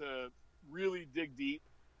to really dig deep.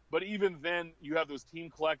 But even then, you have those team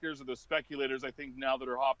collectors or those speculators, I think, now that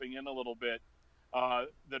are hopping in a little bit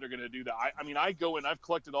that are going to do that. I mean, I go and I've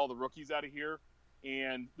collected all the rookies out of here,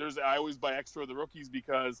 and I always buy extra of the rookies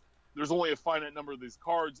because there's only a finite number of these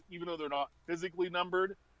cards. Even though they're not physically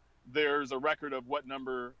numbered, there's a record of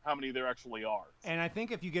how many there actually are. And I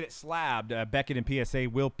think if you get it slabbed, Beckett and PSA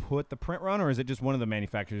will put the print run, or is it just one of the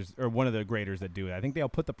manufacturers or one of the graders that do it? I think they'll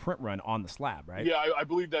put the print run on the slab, right? Yeah, I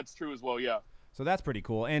believe that's true as well, yeah. So that's pretty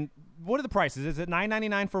cool. And what are the prices? Is it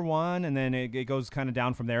 $9.99 for one, and then it goes kind of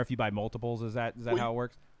down from there if you buy multiples? Is that how it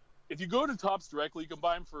works? If you go to Topps directly, you can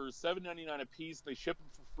buy them for $7.99 a piece. They ship them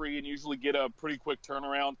for free and usually get a pretty quick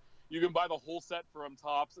turnaround. You can buy the whole set from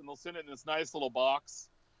Topps, and they'll send it in this nice little box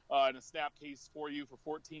in a snap case for you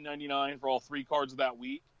for $14.99 for all 3 cards of that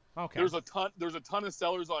week. Okay. There's a ton of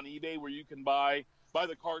sellers on eBay where you can buy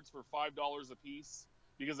the cards for $5 a piece.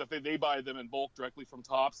 Because if they buy them in bulk directly from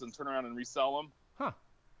Topps and turn around and resell them. Huh.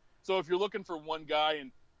 So if you're looking for one guy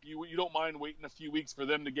and you don't mind waiting a few weeks for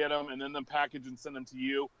them to get them and then them package and send them to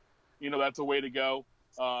you, that's a way to go.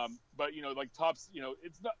 But, like Topps,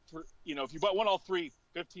 it's not for, if you buy all 3,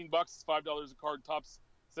 $15, $5 a card, Topps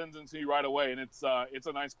sends them to you right away. And it's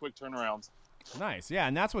a nice quick turnaround. Nice. Yeah.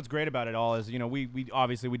 And that's what's great about it all is, we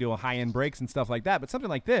obviously we do high-end breaks and stuff like that, but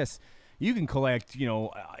something like this, you can collect,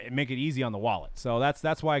 and make it easy on the wallet. So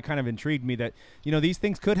that's why it kind of intrigued me that, these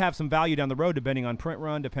things could have some value down the road depending on print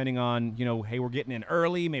run, depending on, hey, we're getting in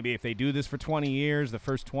early. Maybe if they do this for 20 years, the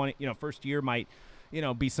first year might,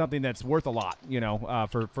 be something that's worth a lot,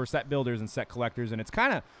 for set builders and set collectors. And it's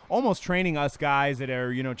kind of almost training us guys that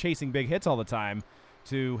are, chasing big hits all the time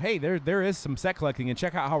to, hey, there is some set collecting and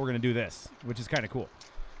check out how we're going to do this, which is kind of cool.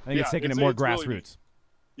 I think it's taking it more grassroots.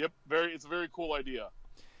 Yep. It's a very cool idea.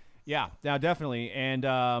 Yeah, definitely. And,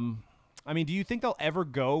 I mean, do you think they'll ever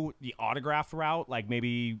go the autograph route, like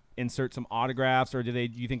maybe insert some autographs, or do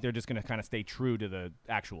you think they're just going to kind of stay true to the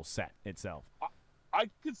actual set itself? I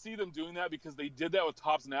could see them doing that because they did that with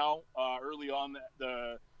Topps Now early on.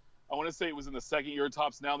 I want to say it was in the second year of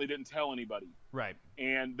Topps Now. They didn't tell anybody. Right.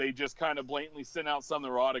 And they just kind of blatantly sent out some that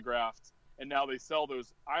were autographed, and now they sell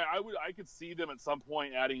those. I could see them at some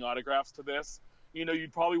point adding autographs to this.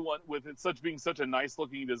 You'd probably want, with it being such a nice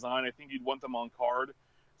looking design, I think you'd want them on card,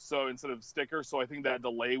 so instead of sticker. So I think that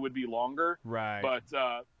delay would be longer. Right. But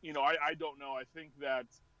I don't know. I think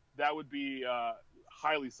that would be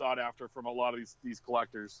highly sought after from a lot of these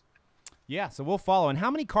collectors. Yeah. So we'll follow. And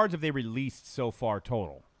how many cards have they released so far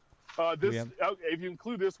total? If you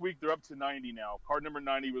include this week, they're up to 90 now. Card number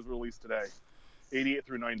 90 was released today, 88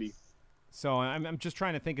 through 90. So I'm just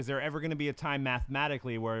trying to think, is there ever going to be a time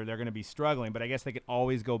mathematically where they're going to be struggling? But I guess they could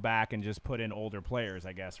always go back and just put in older players,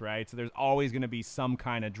 I guess, right? So there's always going to be some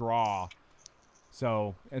kind of draw.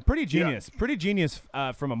 So it's pretty genius. Yeah. Pretty genius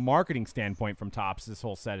from a marketing standpoint from Topps, this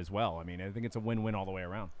whole set as well. I mean, I think it's a win-win all the way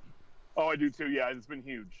around. Oh, I do too. Yeah, it's been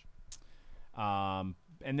huge.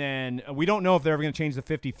 And then we don't know if they're ever going to change the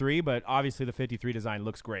 53, but obviously the 53 design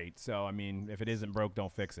looks great. So, I mean, if it isn't broke,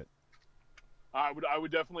 don't fix it. I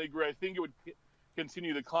would definitely agree. I think it would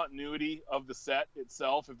continue the continuity of the set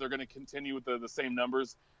itself if they're going to continue with the same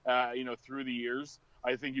numbers, through the years.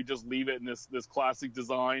 I think you just leave it in this classic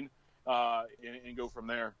design and go from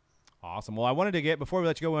there. Awesome. Well, I wanted to before we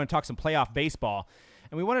let you go, we want to talk some playoff baseball.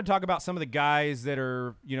 And we want to talk about some of the guys that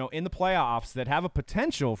are, in the playoffs that have a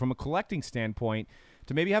potential from a collecting standpoint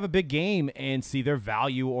to maybe have a big game and see their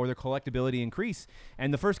value or their collectability increase.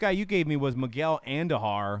 And the first guy you gave me was Miguel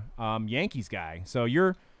Andujar, Yankees guy. So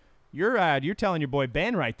you're telling your boy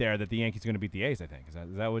Ben right there that the Yankees are going to beat the A's, I think.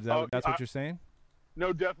 That's what you're saying?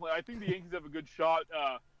 No, definitely. I think the Yankees have a good shot.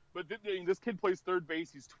 But this kid plays third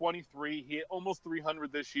base. He's 23. He hit almost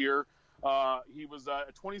 300 this year. He was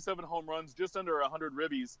 27 home runs, just under 100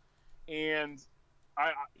 ribbies. And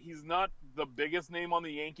he's not the biggest name on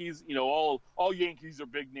the Yankees. All Yankees are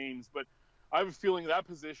big names, but I have a feeling that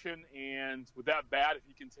position and with that bat, if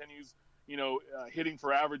he continues, hitting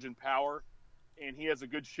for average and power, and he has a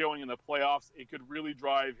good showing in the playoffs, it could really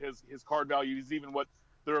drive his card value. He's even what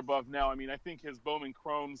they're above now. I mean, I think his Bowman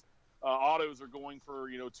Chromes autos are going for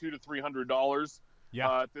 $200 to $300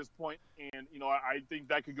 at this point, and I think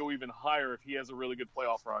that could go even higher if he has a really good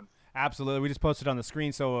playoff run. Absolutely. We just posted on the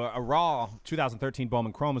screen. So a raw 2013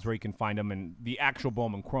 Bowman Chrome is where you can find them, and the actual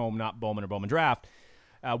Bowman Chrome, not Bowman or Bowman Draft.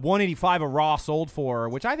 185 a raw sold for,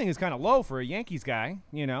 which I think is kind of low for a Yankees guy,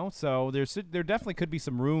 So there definitely could be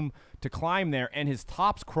some room to climb there. And his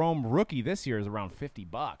Topps Chrome rookie this year is around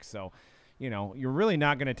 $50. So, you're really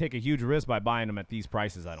not going to take a huge risk by buying them at these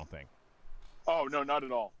prices, I don't think. Oh, no, not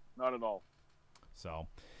at all. Not at all. So,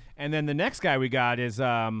 and then the next guy we got is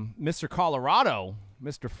Mr. Colorado,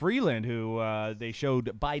 Mr. Freeland, who they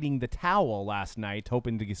showed biting the towel last night,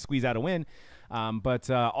 hoping to squeeze out a win. But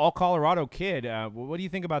all Colorado kid. What do you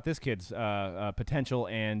think about this kid's potential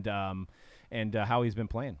and how he's been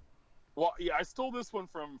playing? Well, yeah, I stole this one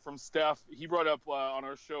from Steph. He brought up on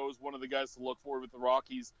our show as one of the guys to look for with the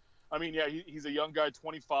Rockies. I mean, yeah, he's a young guy,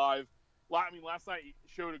 25. Last night he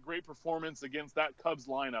showed a great performance against that Cubs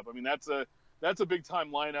lineup. I mean, that's a big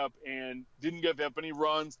time lineup, and didn't give up any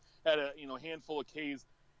runs. Had a handful of Ks.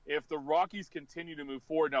 If the Rockies continue to move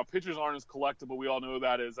forward, now pitchers aren't as collectible. We all know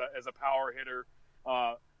that as a power hitter.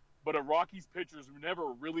 But a Rockies pitcher's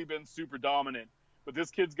never really been super dominant. But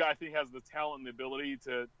this kid's guy, I think, has the talent and the ability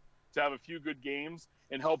to have a few good games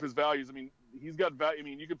and help his values. I mean, he's got value. I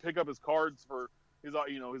mean, you could pick up his cards for his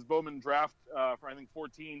his Bowman Draft for I think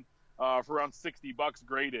 14 for around $60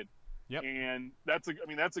 graded. Yep. And that's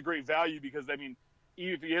a great value because even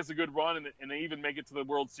if he has a good run and they even make it to the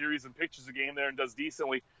World Series and pitches a game there and does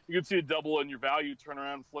decently, you could see a double in your value, turn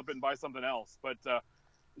around, flip it, and buy something else. But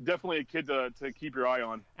definitely a kid to keep your eye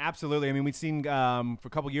on. Absolutely. I mean, we've seen for a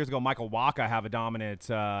couple years ago Michael Wacha have a dominant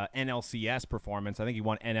NLCS performance. I think he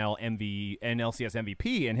won NLCS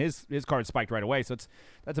MVP, and his card spiked right away. So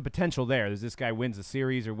that's a potential there. There's this guy wins a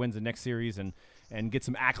series or wins the next series and gets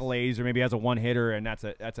some accolades, or maybe has a one hitter, and that's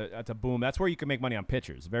a boom. That's where you can make money on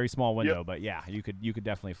pitchers. Very small window, Yep. but yeah, you could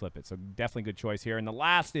definitely flip it. So definitely good choice here. And the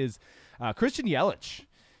last is Christian Yelich.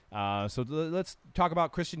 So let's talk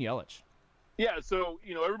about Christian Yelich. Yeah, so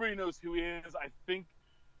everybody knows who he is. I think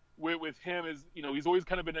with him is he's always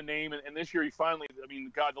kind of been a name, and this year he finally,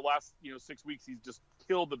 the last 6 weeks he's just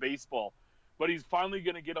killed the baseball, but he's finally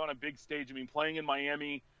going to get on a big stage. I mean, playing in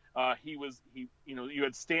Miami, you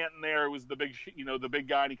had Stanton there, was the big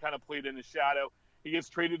guy, and he kind of played in his shadow. He gets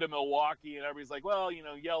traded to Milwaukee, and everybody's like, well,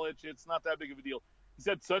 Yelich, it's not that big of a deal. He's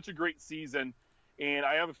had such a great season. And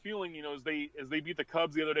I have a feeling, as they beat the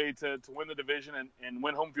Cubs the other day to win the division and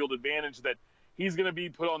win home field advantage, that he's going to be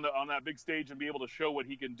put on that big stage and be able to show what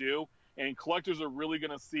he can do. And collectors are really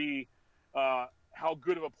going to see how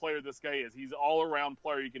good of a player this guy is. He's an all-around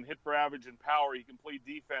player. He can hit for average and power. He can play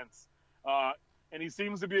defense. And he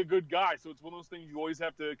seems to be a good guy. So it's one of those things you always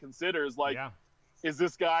have to consider is is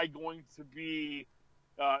this guy going to be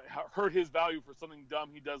hurt his value for something dumb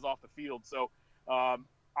he does off the field? So,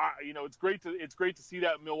 it's great to see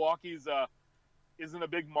that Milwaukee's isn't a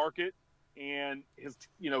big market, and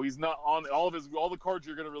he's not on all the cards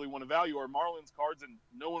you're going to really want to value are Marlins cards, and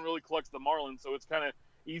no one really collects the Marlins, so it's kind of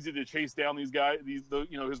easy to chase down these guys,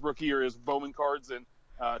 his rookie or his Bowman cards, and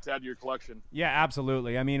to add to your collection. Yeah,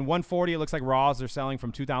 absolutely. I mean, 140. It looks like raws they're selling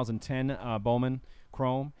from 2010 Bowman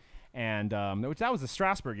Chrome, and that was the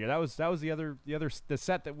Strasburg year. That was the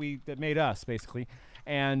set that made us basically.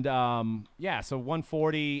 And, so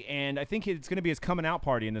 140, and I think it's going to be his coming out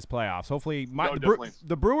party in this playoffs. Hopefully,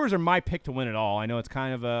 the Brewers are my pick to win it all. I know it's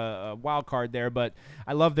kind of a wild card there, but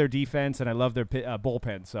I love their defense, and I love their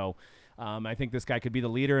bullpen. So I think this guy could be the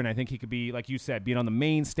leader, and I think he could be, like you said, being on the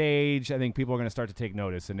main stage. I think people are going to start to take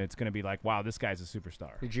notice, and it's going to be like, wow, this guy's a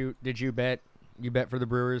superstar. Did you bet? You bet for the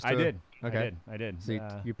Brewers too? I did. Okay. I did. So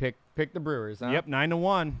you picked the Brewers, huh? Yep,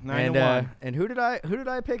 9-1. 9-1. And who did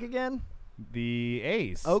I pick again? The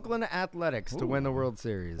A's. Oakland Athletics to win the World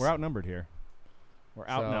Series. We're outnumbered here. We're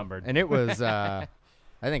outnumbered. And it was, I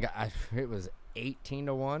think it was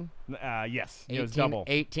 18-1. Yes, it was double.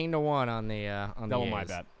 18-1 on the double A's. My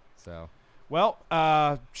bet. So, well,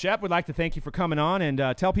 Shep would like to thank you for coming on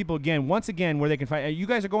and tell people once again where they can find. You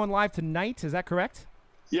guys are going live tonight. Is that correct?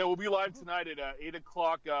 Yeah, we'll be live tonight at 8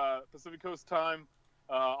 o'clock Pacific Coast time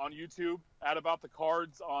on YouTube. At About the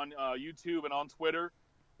Cards on YouTube and on Twitter.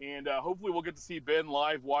 And hopefully we'll get to see Ben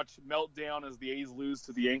live watch Meltdown as the A's lose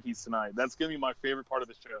to the Yankees tonight. That's going to be my favorite part of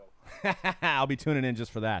the show. I'll be tuning in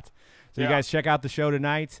just for that. So yeah. You guys check out the show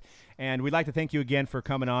tonight. And we'd like to thank you again for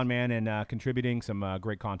coming on, man, and contributing some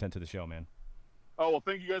great content to the show, man. Oh, well,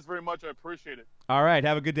 thank you guys very much. I appreciate it. All right.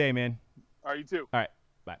 Have a good day, man. All right, you too. All right.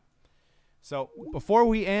 Bye. So before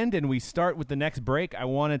we end and we start with the next break, I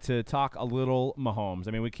wanted to talk a little Mahomes.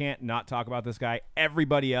 I mean, we can't not talk about this guy.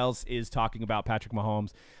 Everybody else is talking about Patrick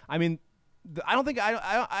Mahomes. I mean, I don't think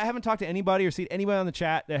I haven't talked to anybody or seen anybody on the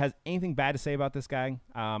chat that has anything bad to say about this guy.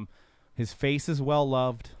 His face is well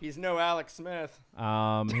loved. He's no Alex Smith.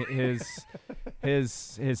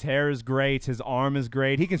 His hair is great. His arm is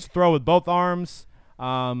great. He can throw with both arms.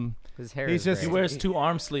 His hair he's is just He great. wears 2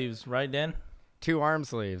 arm sleeves, right, Dan? 2 arm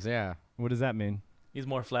sleeves, yeah. What does that mean? He's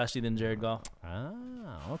more flashy than Jared Goff.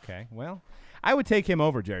 Ah, okay. Well, I would take him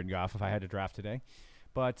over Jared Goff if I had to draft today.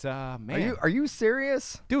 But man, Are you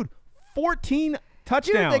serious? dude, 14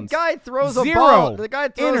 touchdowns. Dude, the guy throws a 0 ball. The guy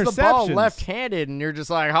throws the ball interceptions. left-handed, and you're just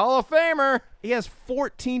like, Hall of Famer. He has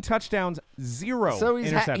 14 touchdowns, 0 So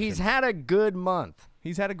interceptions. he's had a good month.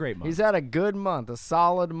 He's had a great month. He's had a good month, a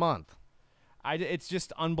solid month. It's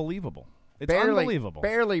just unbelievable. It's unbelievable.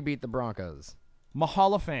 Barely beat the Broncos.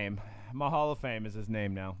 Hall of Fame. Hall of Fame is his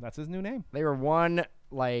name now. That's his new name. They were one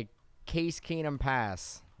Case Keenum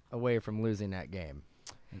pass away from losing that game.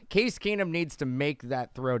 Case Keenum needs to make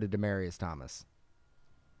that throw to Demaryius Thomas.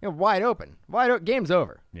 Wide open. Game's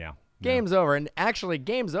over. Yeah. Game's over. And actually,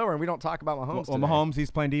 game's over, and we don't talk about Mahomes Well, today. Mahomes,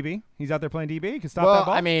 he's playing DB. He's out there playing DB. He can stop that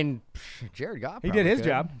ball. I mean, Jared Goff He did probably his could.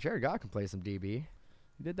 job. Jared Goff can play some DB.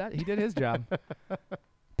 He did that. He did his job.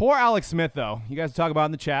 Poor Alex Smith, though. You guys talk about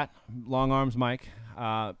in the chat. Long arms, Mike.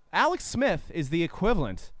 Alex Smith is the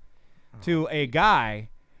equivalent to a guy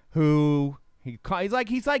who he's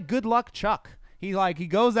like Good Luck Chuck. He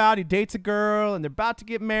goes out, he dates a girl, and they're about to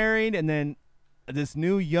get married, and then this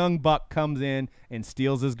new young buck comes in and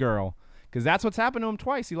steals his girl. Because that's what's happened to him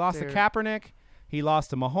twice. He lost to Kaepernick, he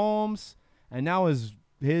lost to Mahomes, and now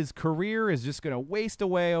his career is just going to waste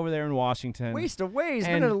away over there in Washington. Waste away. He's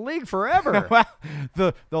been And- in the league forever.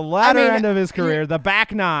 Well, the latter I mean, end of his career, the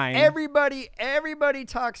back nine. Everybody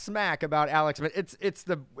talks smack about Alex Smith. It's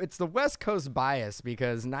the West Coast bias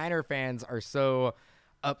because Niner fans are so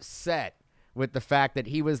upset with the fact that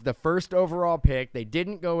he was the first overall pick. They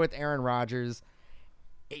didn't go with Aaron Rodgers.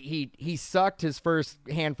 He sucked his first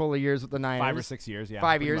handful of years with the Niners. 5 or 6 years, yeah.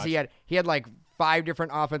 5 pretty years. much. He had like 5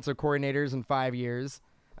 different offensive coordinators in 5 years.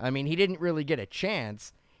 I mean, he didn't really get a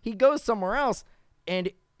chance. He goes somewhere else, and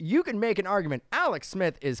you can make an argument. Alex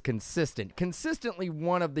Smith is consistently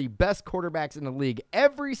one of the best quarterbacks in the league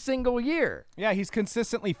every single year. Yeah, he's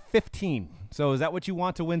consistently 15. So is that what you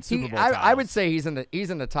want to win Super Bowl I titles? would say he's in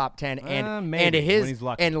the top 10, and maybe, when he's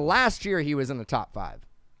lucky. and last year he was in the top 5.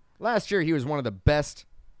 Last year he was one of the best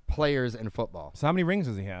players in football. So how many rings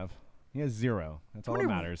does he have? He has 0. That's all that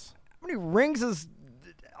matters. How many rings does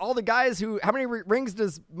all the guys who? How many rings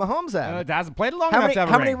does Mahomes have? Hasn't played long How enough many, to have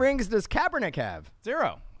a how ring. many rings does Kaepernick have?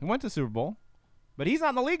 0. He went to Super Bowl, but he's not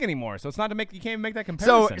in the league anymore. So it's not to make you can't even make that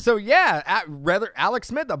comparison. So yeah, rather Alex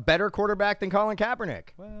Smith a better quarterback than Colin Kaepernick.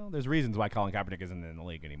 Well, there's reasons why Colin Kaepernick isn't in the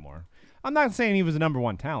league anymore. I'm not saying he was the number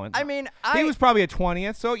 1 talent. I mean, he was probably a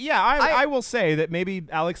 20th. So yeah, I will say that maybe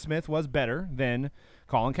Alex Smith was better than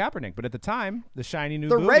Colin Kaepernick. But at the time, the shiny new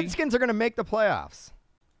booty. Redskins are going to make the playoffs.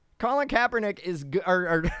 Colin Kaepernick is good,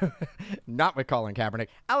 or not with Colin Kaepernick.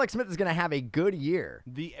 Alex Smith is going to have a good year.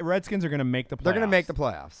 The Redskins are going to make the playoffs. They're going to make the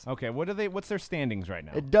playoffs. Okay, what's their standings right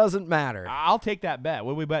now? It doesn't matter. I'll take that bet.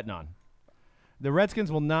 What are we betting on? The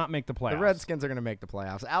Redskins will not make the playoffs. The Redskins are going to make the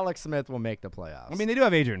playoffs. Alex Smith will make the playoffs. I mean, they do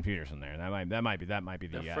have Adrian Peterson there. That might be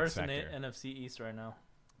the They're first in factor. the NFC East right now.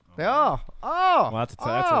 Well,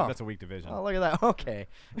 that's a weak division. Oh, look at that. Okay.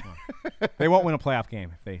 They won't win a playoff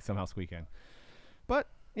game if they somehow squeak in. But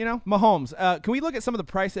Mahomes. Can we look at some of the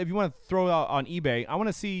price? If you want to throw it out on eBay, I want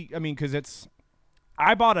to see. I mean, because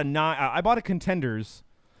I bought a Contenders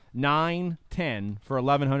 9-10 for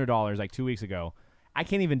 $1,100 like 2 weeks ago. I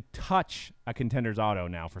can't even touch a Contenders auto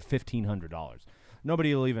now for $1,500.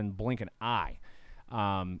 Nobody will even blink an eye.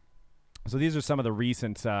 So these are some of the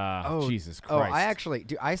recent. Jesus Christ!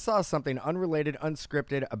 I saw something unrelated,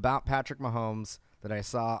 unscripted about Patrick Mahomes that I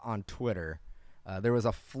saw on Twitter. There was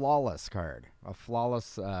a flawless card, a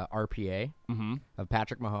flawless RPA of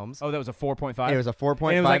Patrick Mahomes. Oh, that was a 4.5. It was a 4.5.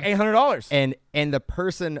 And it was like $800. And the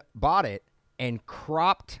person bought it and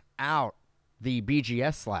cropped out the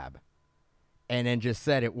BGS slab, and then just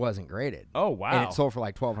said it wasn't graded. Oh wow! And it sold for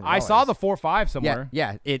like $1,200. I saw the 4.5 somewhere.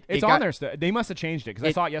 Yeah. It's on there. They must have changed it because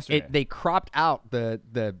I saw it yesterday. They cropped out the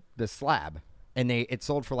slab, and it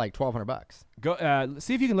sold for like $1,200. Go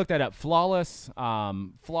see if you can look that up. Flawless.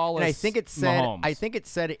 And I think it said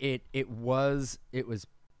Mahomes. it was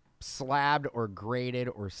slabbed or graded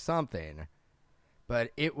or something,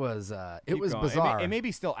 but it was Keep going. bizarre. It may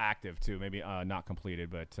be still active too. Maybe not completed,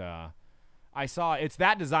 but I saw it's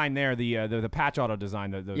that design there, the patch auto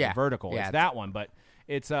design, the vertical. Yeah, it's that one, but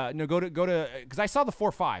it's no go to because I saw the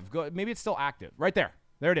 4.5. Maybe it's still active. Right there.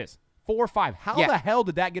 There it is. 4.5. How the hell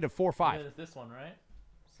did that get a 4.5? It's this one, right?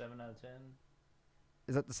 7 out of 10.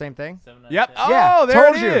 Is that the same thing? 7 out Yep. of 10. Yeah, Oh, there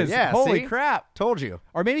told it you. is. Yeah, Holy see? crap. Told you.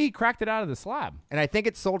 Or maybe he cracked it out of the slab. And I think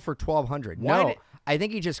it sold for $1,200. Why No, did- I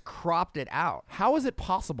think he just cropped it out. How is it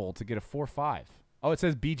possible to get a 4.5? Oh, it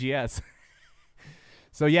says BGS.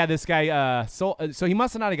 So yeah, this guy so he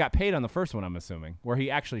must have not have got paid on the first one, I'm assuming, where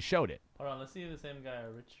he actually showed it. Hold on, let's see if the same guy,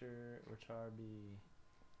 Richard B.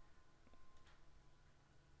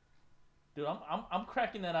 Dude, I'm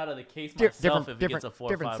cracking that out of the case myself if it gets a 4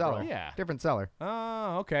 or different 5, seller. bro. Yeah. Different seller.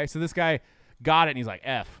 Oh, okay. So this guy got it and he's like,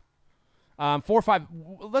 F.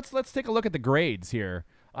 4.5. Let's take a look at the grades here.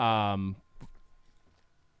 4.5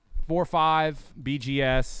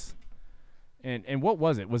 BGS. And what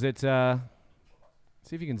was it? Was it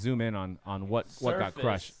see if you can zoom in on what got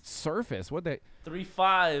crushed. Surface. What they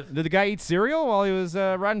 3.5. Did the guy eat cereal while he was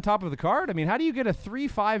riding top of the cart? I mean, how do you get a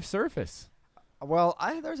 3.5 surface? Well,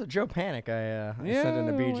 there's a Joe Panic I sent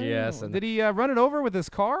into BGS. And did he run it over with his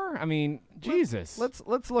car? I mean, Jesus.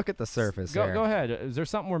 Let's look at the surface here. Go ahead. Is there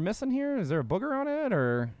something we're missing here? Is there a booger on it,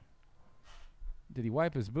 or did he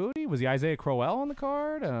wipe his booty? Was he Isaiah Crowell on the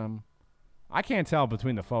card? I can't tell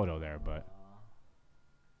between the photo there, but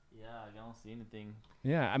Yeah, I don't see anything.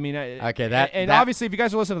 yeah, I mean, Okay, and obviously, if you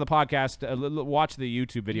guys are listening to the podcast, watch the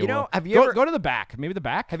YouTube video. You know, have you go, ever- go to the back? Maybe the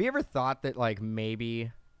back. Have you ever thought that, like,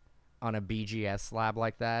 maybe on a BGS slab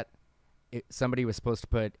like that, somebody was supposed to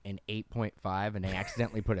put an 8.5 and they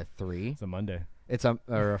accidentally put a 3? It's a Monday.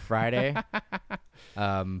 Or a Friday.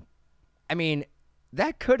 I mean,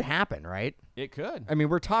 that could happen, right? It could. I mean,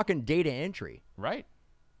 we're talking data entry. Right.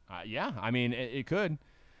 Yeah, I mean, it could.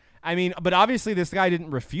 I mean, but obviously this guy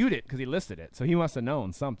didn't refute it because he listed it, so he must have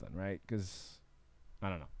known something, right? Because I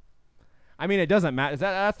don't know. I mean, it doesn't matter.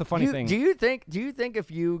 That's the funny thing. Do you think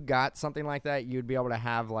if you got something like that, you'd be able to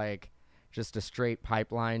have like just a straight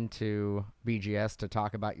pipeline to BGS to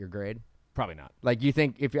talk about your grade? Probably not. Like, you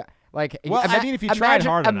think if you like? Well, I mean, if you tried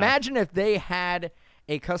hard enough. Imagine if they had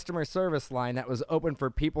a customer service line that was open for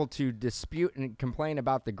people to dispute and complain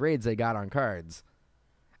about the grades they got on cards.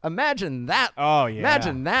 Imagine that. Oh, yeah.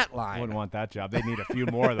 Imagine that line. Wouldn't want that job. They need a few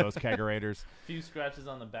more of those kegerators. Few scratches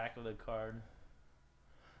on the back of the card.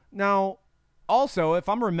 Now, also, if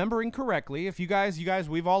I'm remembering correctly, if you guys,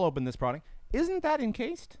 we've all opened this product. Isn't that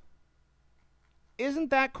encased? Isn't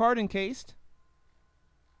that card encased?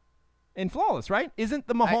 In Flawless, right? Isn't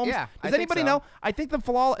the Mahomes? yeah, I does think anybody so. know? I think the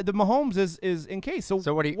Mahomes is encased. So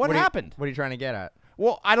So what happened? What are you trying to get at?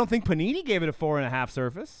 Well, I don't think Panini gave it a 4.5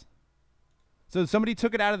 surface. So somebody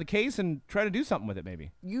took it out of the case and tried to do something with it,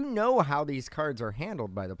 maybe. You know how these cards are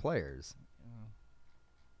handled by the players.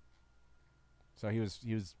 So he was,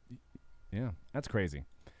 yeah, that's crazy.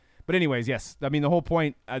 But anyways, yes, I mean the whole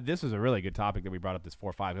point. This was a really good topic that we brought up. This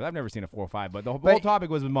 4.5 because I've never seen a 4.5, but the whole topic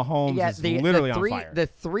was Mahomes is literally on fire. The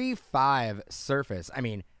 3.5 surface. I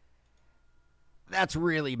mean, that's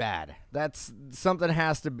really bad. That's something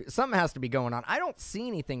has to be going on. I don't see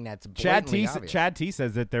anything that's blatantly obvious. Chad T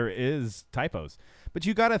says that there is typos, but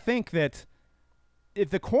you got to think that if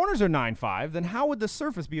the corners are 9.5, then how would the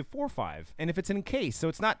surface be a 4.5? And if it's encased, so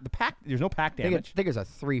it's not the pack. There's no pack damage. I think it was a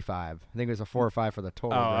 3.5. I think it was a 4.5 for the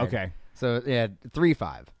total. Oh, grade. okay. So yeah,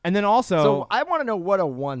 3.5. And then also, So I want to know what a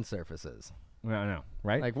 1 surface is. I don't know,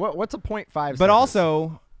 right? Like what's a 0.5? But surface?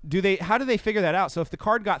 also, how do they figure that out? So if the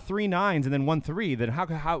card got 3 9s and then 1 3, then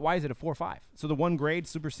why is it a 4.5? So the one grade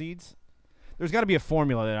supersedes. There's got to be a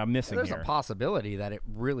formula that I'm missing there's here. a possibility that it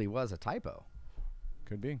really was a typo.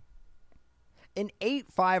 Could be. An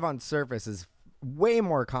 8.5 on surface is way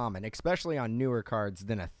more common, especially on newer cards,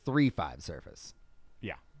 than a 3.5 surface.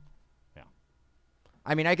 Yeah.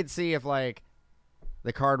 I mean, I could see if like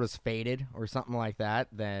the card was faded or something like that,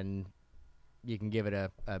 then you can give it a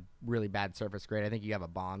really bad surface grade. I think you have a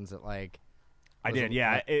Bonds at like. I did,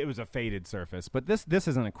 yeah. It was a faded surface, but this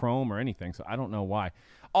isn't a chrome or anything, so I don't know why.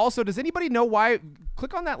 Also, does anybody know why?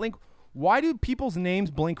 Click on that link. Why do people's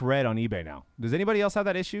names blink red on eBay now? Does anybody else have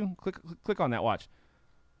that issue? Click on that. Watch.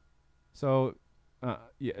 So,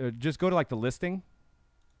 just go to like the listing,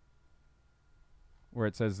 where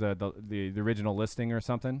it says the original listing or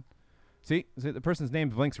something. See, the person's name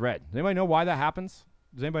blinks red. Does anybody know why that happens?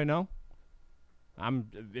 Does anybody know?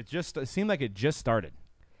 It seemed like it just started.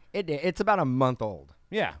 It's about a month old.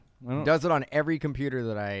 Yeah. Does it on every computer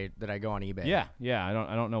that I go on eBay. Yeah. I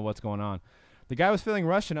don't know what's going on. The guy was feeling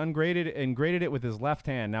rushed and ungraded and graded it with his left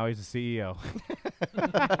hand. Now he's a CEO.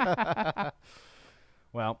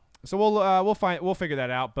 Well, so we'll figure that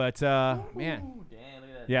out. But man, Damn, look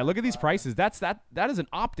at that Yeah, look at these prices. That is an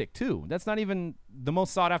optic too. That's not even the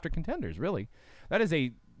most sought after contenders, really. That is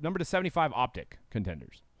a number to 75 optic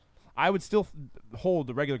contenders. I would still hold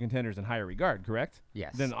the regular contenders in higher regard, correct?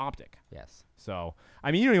 Yes. Than optic. Yes. So,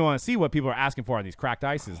 I mean, you don't even want to see what people are asking for on these cracked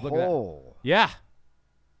ices. Look at that. Oh. Yeah.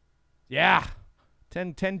 Yeah.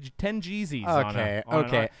 10 Jeezys on a,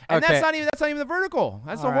 Okay. and that's not even the vertical.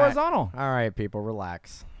 That's the horizontal. All right, people,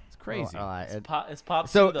 relax. It's crazy. It's pop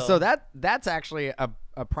So too, though. that's actually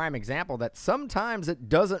a prime example that sometimes it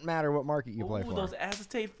doesn't matter what market you play for. Those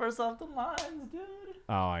acetate first off the lines, dude.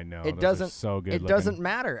 Oh, I know. It Those doesn't. are so good. It looking. doesn't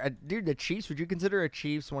matter, dude. The Chiefs. Would you consider a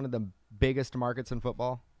Chiefs one of the biggest markets in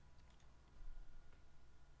football?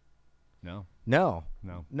 No. No.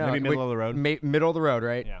 Maybe middle of the road. Middle of the road,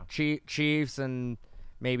 right? Yeah. Chiefs and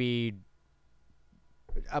maybe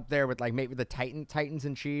up there with like maybe the Titans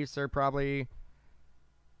and Chiefs are probably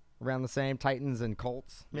around the same. Titans and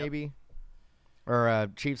Colts, maybe, or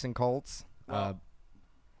Chiefs and Colts. Well,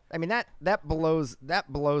 I mean that blows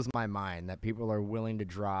my mind that people are willing to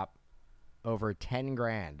drop over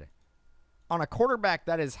 $10,000 on a quarterback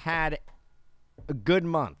that has had a good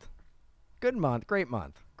month, great month,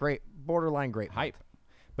 great borderline great hype. month.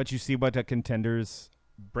 But you see what the contenders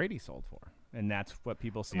Brady sold for, and that's what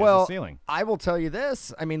people see as Well, the ceiling. I will tell you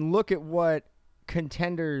this. I mean, look at what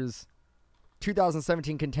contenders,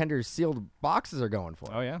 2017 contenders sealed boxes are going for.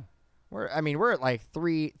 Oh yeah. We're at like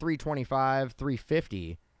 325,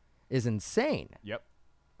 350 is insane. Yep.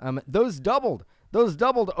 Those doubled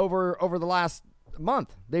over the last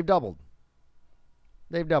month. They've doubled.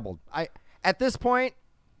 At this point,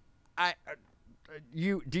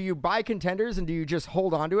 do you buy contenders and do you just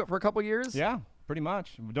hold on to it for a couple years? Yeah, pretty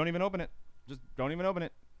much. Don't even open it. Just don't even open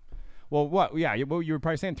it. Well, what? Yeah, you were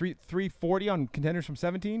probably saying 340 on contenders from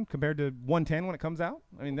 17 compared to 110 when it comes out.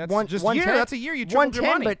 I mean, that's just a year. That's a year you tripled your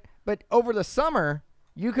money. But over the summer,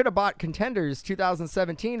 you could have bought contenders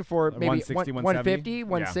 2017 for maybe 160, 150,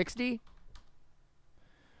 160.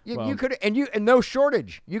 Well, You could and no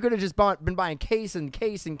shortage. You could have just been buying case and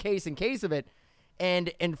case and case and case of it, and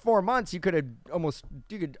in 4 months you could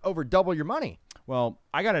over double your money. Well,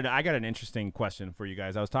 I got an interesting question for you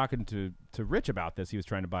guys. I was talking to Rich about this. He was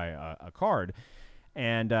trying to buy a card,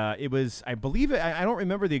 and it was, I believe, I don't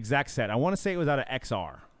remember the exact set. I want to say it was out of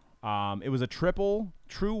XR. It was a triple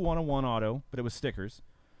true 101 auto, but it was stickers.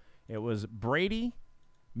 It was Brady,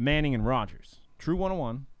 Manning, and Rodgers. True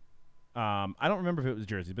 101. I don't remember if it was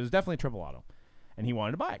jersey, but it was definitely a triple auto. And he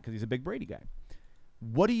wanted to buy it because he's a big Brady guy.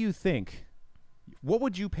 What do you think? What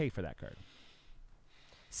would you pay for that card?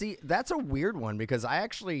 See, that's a weird one because I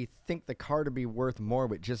actually think the card would be worth more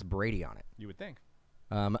with just Brady on it. You would think.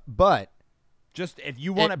 But just if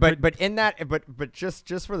you want to, but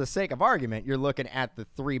just for the sake of argument, you're looking at the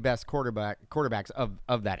three best quarterbacks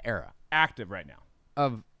of that era, active right now.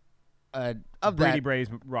 Of Brady, that. Braves,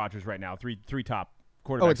 Rodgers right now, three top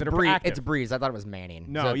quarterbacks that are Breeze. active. It's Breeze. I thought it was Manning.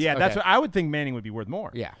 No, So that's what I would think. Manning would be worth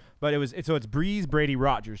more. Yeah, but it's Breeze, Brady,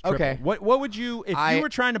 Rodgers. Triple. Okay. What would you if you were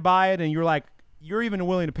trying to buy it and you're like you're even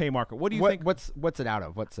willing to pay market? What do you think? What's it out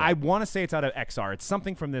of? I want to say it's out of XR. It's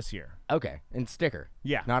something from this year. Okay, and sticker.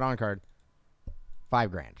 Yeah, not on card.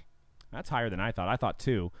 $5,000. That's higher than I thought. I thought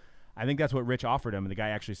 $2,000. I think that's what Rich offered him, and the guy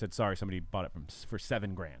actually said, "Sorry, somebody bought it for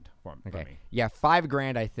 $7,000 for him." Okay. For me. Yeah,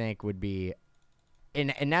 $5,000 I think would be,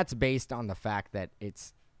 and that's based on the fact that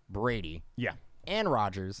it's Brady. Yeah. And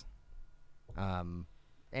Rodgers, and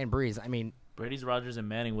Breeze. I mean, Brady's, Rodgers, and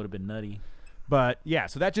Manning would have been nutty. But yeah,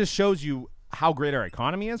 so that just shows you how great our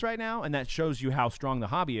economy is right now, and that shows you how strong the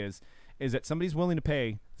hobby is that somebody's willing to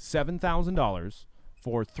pay $7,000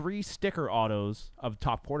 for 3 sticker autos of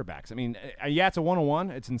top quarterbacks. I mean, yeah, it's a 101.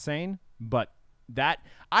 It's insane, but that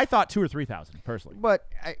I thought 2,000 or 3,000 personally. But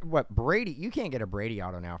Brady? You can't get a Brady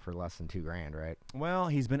auto now for less than $2,000, right? Well,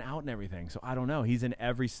 he's been out in everything, so I don't know. He's in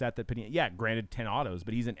every set that Panini. Yeah, granted 10 autos,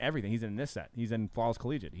 but he's in everything. He's in this set. He's in Flawless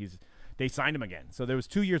Collegiate. They signed him again, so there was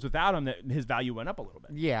 2 years without him that his value went up a little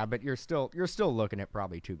bit. Yeah, but you're still looking at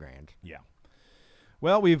probably $2,000. Yeah.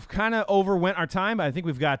 Well, we've kind of overwent our time. I think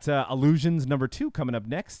we've got Illusions number 2 coming up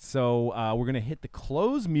next. So we're going to hit the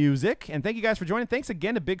close music. And thank you guys for joining. Thanks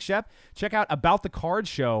again to Big Shep. Check out About the Card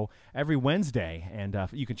Show every Wednesday. And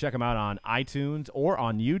you can check them out on iTunes or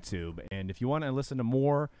on YouTube. And if you want to listen to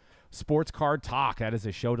more Sports Card Talk. That is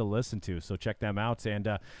a show to listen to, so check them out. And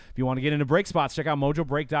if you want to get into break spots, check out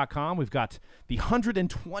mojobreak.com. We've got the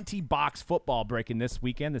 120-box football breaking this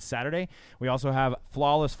weekend, this Saturday. We also have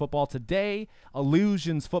Flawless Football today,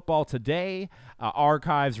 Illusions Football today,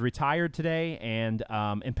 Archives Retired today, and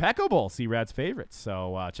Impeccable, C-Rad's favorites.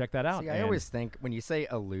 So check that out. See, I always think, when you say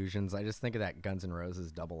Illusions, I just think of that Guns N'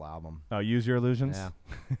 Roses double album. Oh, Use Your Illusions?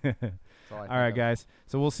 Yeah. All right, guys.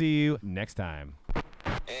 So we'll see you next time.